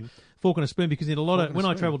spoon. Fork and a spoon, because in when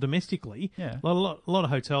I travel domestically, a lot of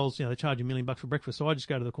hotels, they charge you $1 million for breakfast. So I just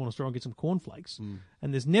go to the corner store and get some cornflakes,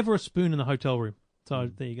 and there's never a spoon in the hotel room. So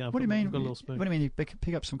there you go. What do you mean? Got a little spoon. What do you mean? You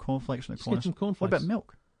pick up some cornflakes from the corner? Get some cornflakes. What about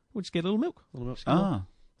milk? We'll just get a little milk.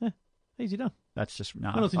 Easy done. That's just no.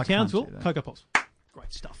 When I was in Townsville, Cocoa Pops.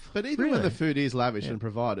 Great stuff. But even when the food is lavish and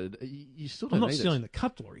provided, you still don't I'm not need stealing it. the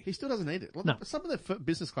cutlery. He still doesn't eat it. No. Some of the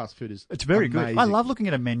business class food is It's very amazing. good. I love looking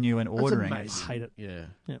at a menu and ordering That's amazing. I hate it.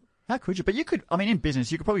 Yeah. How could you? But you could. I mean, in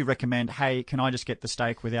business, you could probably recommend, hey, can I just get the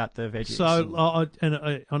steak without the veggies? So,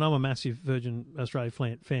 I know I'm a massive Virgin Australia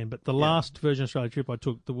fan, but the last Virgin Australia trip I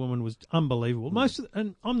took, the woman was unbelievable.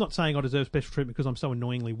 And I'm not saying I deserve special treatment because I'm so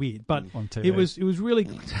annoyingly weird, but it was really.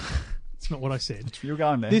 It's not what I said. You're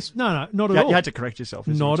going there. No, not at all. You had to correct yourself.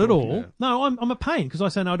 Not at all. Yeah. No, I'm a pain because I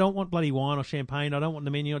say, no, I don't want bloody wine or champagne. I don't want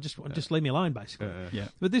the menu. Just leave me alone, basically.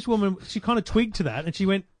 But this woman, she kind of twigged to that, and she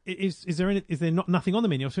went, "Is there nothing on the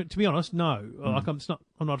menu?" I said, to be honest, no. Like I'm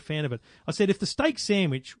not a fan of it. I said, if the steak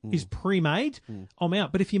sandwich is pre-made, I'm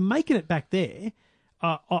out. But if you're making it back there,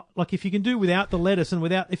 like if you can do without the lettuce and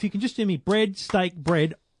if you can just do me steak,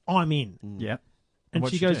 bread, I'm in. Yeah. And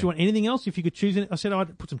she goes, do you want anything else? If you could choose anything. I said,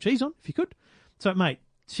 I'd put some cheese on, if you could. So, mate,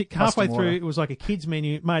 halfway through, it was like a kid's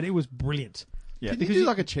menu. Mate, it was brilliant. Yeah. Can you do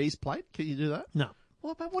like a cheese plate? Can you do that? No.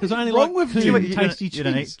 What is only wrong with you? Tasty cheese. You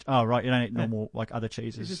don't eat, you don't eat normal, like other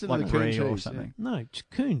cheeses, like brie or something. Yeah. No,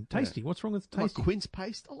 coon, tasty. What's wrong with tasty? Like quince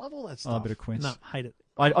paste? I love all that stuff. Oh, a bit of quince. No, hate it.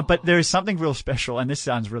 But there is something real special, and this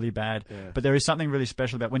sounds really bad, but there is something really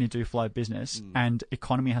special about when you do fly business and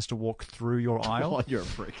economy has to walk through your aisle. Oh, you're a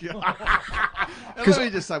freak. Let me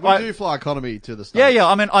just say, we do fly economy to the States. Yeah.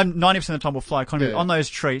 I mean, I'm 90% of the time will fly economy. On those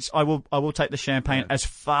treats, I will take the champagne as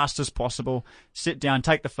fast as possible, sit down,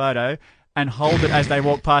 take the photo, and hold it as they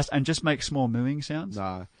walk past and just make small mooing sounds.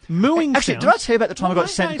 No. Mooing Actually, sounds? did I tell you about the time I got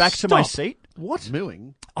sent back to my seat? What?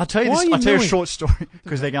 Mooing? I'll tell you this. I'll tell you a short story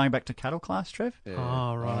because they're going back to cattle class, Trev. Yeah.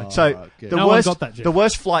 Oh, right. So the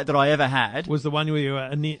worst flight that I ever had was the one where you were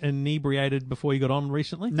inebriated before you got on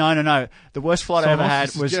recently. No. The worst flight I ever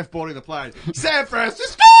had was Jeff boarding the plane. San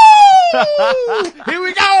Francisco. Here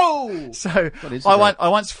we go. So I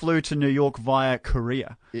once flew to New York via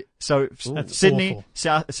Korea. So Sydney,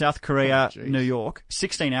 South Korea, New York.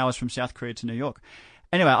 16 hours from South Korea to New York.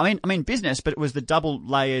 Anyway, I mean business, but it was the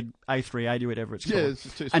double-layered A380, whatever it's called. Yeah, it's 2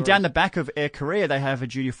 stories. And down the back of Air Korea, they have a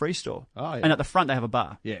duty-free store. Oh, yeah. And at the front, they have a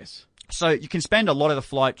bar. Yes. So you can spend a lot of the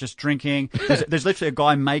flight just drinking. There's literally a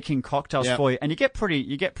guy making cocktails for you, and you get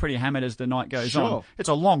pretty hammered as the night goes on. It's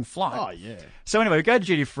a long flight. Oh yeah. So anyway, we go to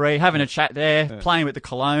duty free, having a chat there, playing with the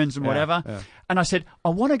colognes and whatever. Yeah. And I said, I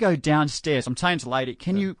want to go downstairs. I'm saying to the lady,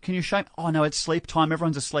 can you show me? Oh no, it's sleep time.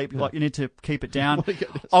 Everyone's asleep. Like you need to keep it down.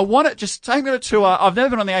 I want it. Just take me on a tour. I've never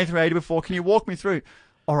been on the A380 before. Can you walk me through?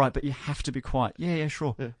 All right, but you have to be quiet. Yeah,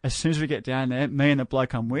 sure. Yeah. As soon as we get down there, me and the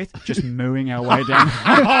bloke I'm with, just mooing our way down.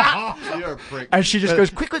 You're a prick. And she just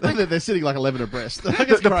goes, quick. They're sitting like 11 abreast.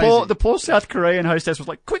 The poor South Korean hostess was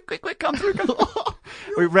like, quick, come through.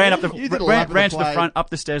 We ran up to the front,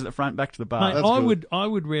 up the stairs at the front, back to the bar. Mate, I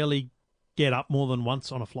would rarely get up more than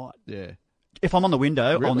once on a flight. Yeah. If I'm on the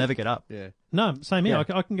window, I'll never get up. Yeah. No, same here.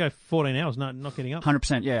 Yeah. I can go 14 hours not getting up.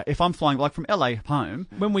 100%, yeah. If I'm flying like from LA home.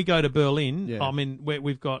 When we go to Berlin, I mean,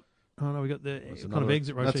 we've got the kind of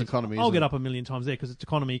exit row. That's economy. I'll get up a million times there because it's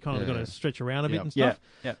economy. You kind of got to stretch around a bit and stuff.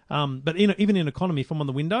 Yeah. But even in economy, if I'm on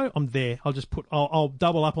the window, I'm there. I'll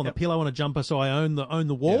double up on the pillow and a jumper so I own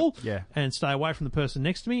the wall and stay away from the person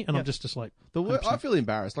next to me, and I'm just asleep. I feel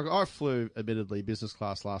embarrassed. Like I flew, admittedly, business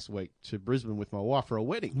class last week to Brisbane with my wife for a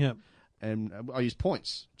wedding. Yeah. And I use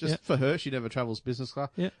points just for her. She never travels business class.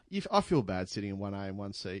 Yeah. I feel bad sitting in 1A and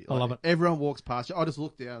 1C. I love it. Everyone walks past you. I just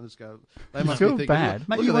look down and just go, they must feel be thinking, bad.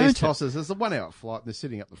 Look at these tossers. There's a 1 hour flight and they're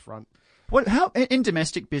sitting up the front. How in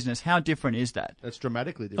domestic business, how different is that? That's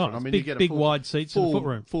dramatically different. I mean, you get big wide seats and a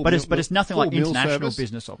footroom. But it's nothing like international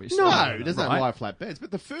business, obviously. No, it doesn't have lie flat beds,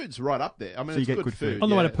 but the food's right up there. I mean, it's good food. On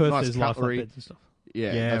the way to Perth, there's lie flat beds and stuff.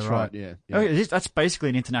 Yeah, that's right. Yeah. Okay, that's basically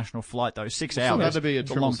an international flight, though. 6 hours. That'd be a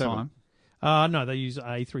long time. No, they use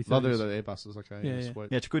A330s. Oh, they're the Airbuses. Okay, Yeah. sweet.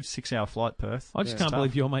 Yeah, it's a good 6-hour flight, Perth. I just can't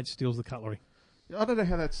believe your mate steals the cutlery. I don't know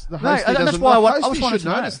how that's the No, host. that's why I was should wanting to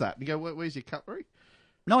know. notice that. You go, where's your cutlery?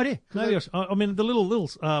 No idea. Maybe I mean the little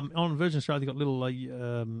on Virgin Australia they got little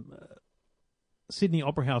Sydney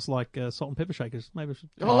Opera House like salt and pepper shakers. Maybe I should.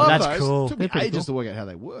 I love that's those. cool. It took me They're pretty ages cool. to work out how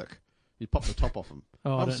they work. You pop the top off them.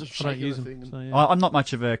 Oh, I was don't, just I don't shaking use the them. thing and- So, yeah. I'm not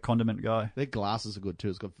much of a condiment guy. Their glasses are good too.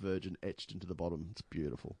 It's got Virgin etched into the bottom. It's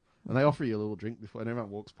beautiful. And they offer you a little drink before, and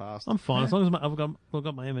everyone walks past. I'm fine as long as I've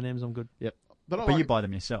got my M&Ms. I'm good. Yep. But I you like buy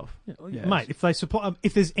them yourself. Yeah, mate, if they supply,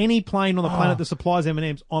 if there's any plane on the planet that supplies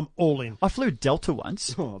M&Ms, I'm all in. I flew Delta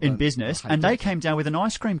once Oh, in don't- business, I hate and they Delta. came down with an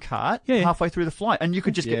ice cream cart Yeah. halfway through the flight, and you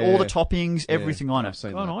could just get all the toppings, everything on I've it.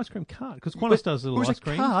 seen Oh, an that. ice cream cart because Qantas does It little was ice a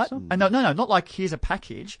cream. cart, and no, not like here's a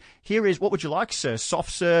package. Here is what would you like, sir?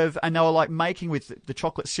 Soft serve, and they were like making with the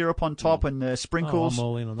chocolate syrup on top and the sprinkles. I'm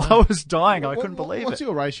all in on that. I was dying. I couldn't believe What's it.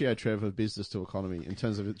 your ratio, Trev, of business to economy in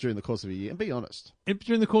terms of during the course of a year? And be honest.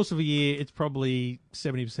 During the course of a year, it's probably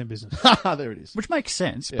 70% business. There it is. Which makes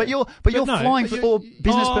sense, Yeah. but you're no, flying but for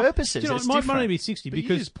business purposes. You know, It's it might different. only be 60 But you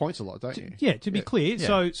because use points a lot, don't you? yeah, to be clear,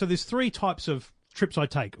 Yeah. so there's three types of trips I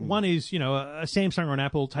take. One is, a Samsung or an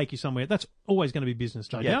Apple take you somewhere. That's always going to be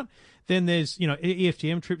business, no doubt. Then there's,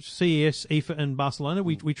 EFTM trips, CES, IFA and Barcelona.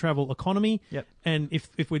 We travel economy. Yep. And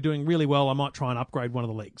if we're doing really well, I might try and upgrade one of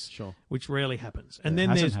the legs. Sure. Which rarely happens. And then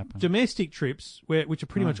hasn't there's happened. domestic trips which are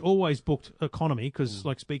pretty much always booked economy because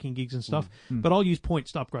like speaking gigs and stuff. But I'll use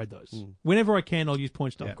points to upgrade those. Whenever I can, I'll use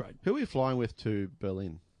points to upgrade. Who are you flying with to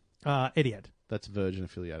Berlin? Etihad. That's Virgin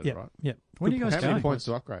affiliated, Yeah. right? Yeah. When are you guys How many going? points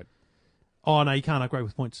to upgrade? Oh, no, you can't upgrade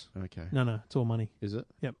with points. Okay. No, it's all money. Is it?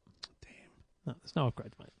 Yep. Damn. No, there's no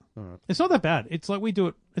upgrades, mate. All right. It's not that bad. It's like we do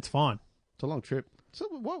it. It's fine. It's a long trip. So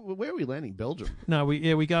where are we landing? Belgium? No,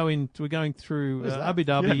 we're going through Where's that? Abu You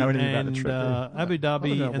don't know Dhabi anything about the and trip, do you? Abu I don't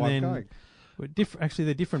Dhabi, know and why I'm then going. we're different. Actually,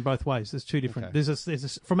 they're different both ways. There's two different. Okay. There's a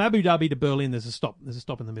from Abu Dhabi to Berlin. There's a stop. There's a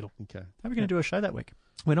stop in the middle. Okay. How are we going to do a show that week?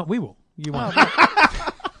 We're not. We will. You won't.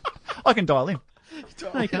 I can dial in. No,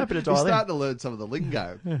 you can't. Happy to We're dial in. starting to learn some of the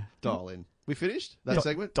lingo. Dial in. We finished that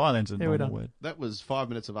segment? Dial in's a Yeah, we're normal done. word. That was 5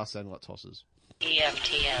 minutes of us saying like tosses.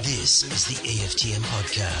 EFTM. This is the EFTM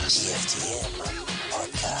podcast. EFTM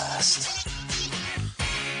podcast.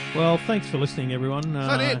 Well, thanks for listening, everyone.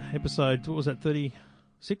 that it? Episode, what was that,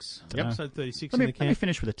 36? Yep. Episode 36 Let me, in the let me camp.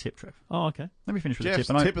 finish with a tip, Trev. Oh, okay. Let me finish with Jeff's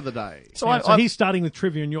a tip. tip of the day. So Yeah, I, so I, he's starting with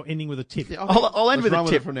trivia and you're ending with a tip. I'll end Let's with a run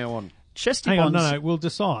tip. it from now on. Chesty Hang on, Bonds. no. We'll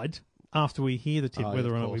decide after we hear the tip Oh, whether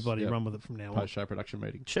yeah, or of not we course, bloody yep. run with it from now on. Post-show production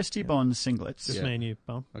meeting. Chesty Bonds singlets Just Yeah. me and you,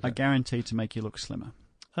 Bowen. Okay. are guaranteed to make you look slimmer.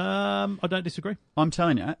 I don't disagree. I'm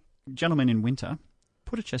telling you, gentlemen in winter,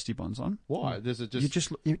 put a Chesty Bonds on. Why? Does it You just...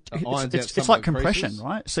 just irons out it's some like of the compression, creases?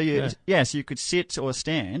 right? So so you could sit or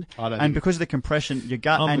stand, I don't and think because of the compression, your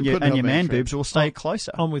gut I'm and your couldn't help man man boobs will stay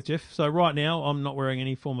closer. I'm with Jeff. So right now, I'm not wearing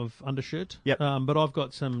any form of undershirt. Yep. But I've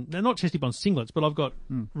got some, they're not Chesty Bond singlets, but I've got,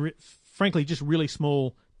 frankly, just really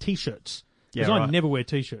small T-shirts. Yeah, Because I right. never wear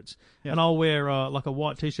T-shirts. Yeah. And I'll wear like a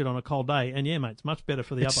white T-shirt on a cold day. And yeah, mate, it's much better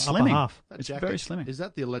for the It's upper slimming. half. That It's jacket, very slimming. Is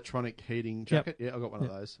that the electronic heating Yep. jacket? Yeah, I got one of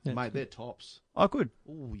Yep. those. Yep. Mate, they're tops. Oh, good.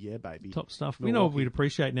 Oh, yeah, baby. Top stuff. We know what Milwaukee. we'd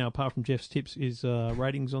appreciate now, apart from Jeff's tips, is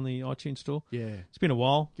ratings on the iTunes store. Yeah. It's been a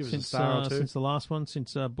while Give us a since star or two. since the last one,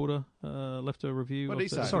 since Buddha left a review. What of did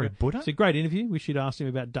he the- say? Sorry, Buddha? It's a great interview. We should ask him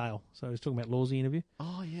about Dale. So he was talking about Lawsy interview.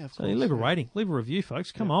 Oh, yeah, of So course. leave a yeah. rating, leave a review,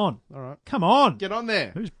 folks. Come on, All right. come on. Get on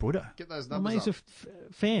there. Who's Buddha? Get those Well, numbers mate, he's up.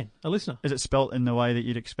 a fan, a listener. Is it spelt in the way that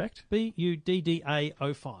you'd expect?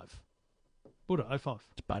 Budda 05. Buddha 05.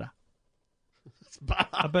 It's butter.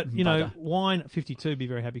 But, Wine 52 be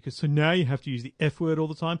very happy because so now you have to use the F word all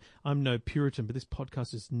the time. I'm no Puritan, but this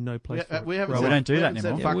podcast is no place for we it. haven't Grow said, up. don't do we that haven't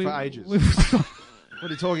said anymore. fuck for ages. What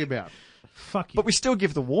are you talking about? Fuck you. But we still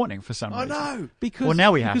give the warning for some I reason. know. Because, Well,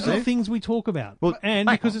 now we have because of to. the things we talk about. Well, and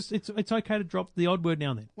mate, because it's okay to drop the odd word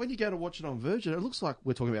now and then. When you go to watch it on Virgin, it looks like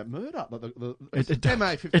we're talking about murder. Like It it's does.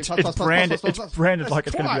 MA 15 It's branded- plus, it's branded That's like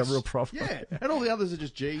it's gonna be a twice. real problem. Yeah, and all the others are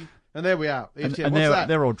just G. And there we are. And, EFTM. and What's that?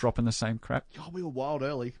 they're all dropping the same crap. Oh, we were wild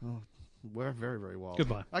early. Oh, we're very, very wild.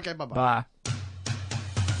 Goodbye. Okay, bye-bye. Bye.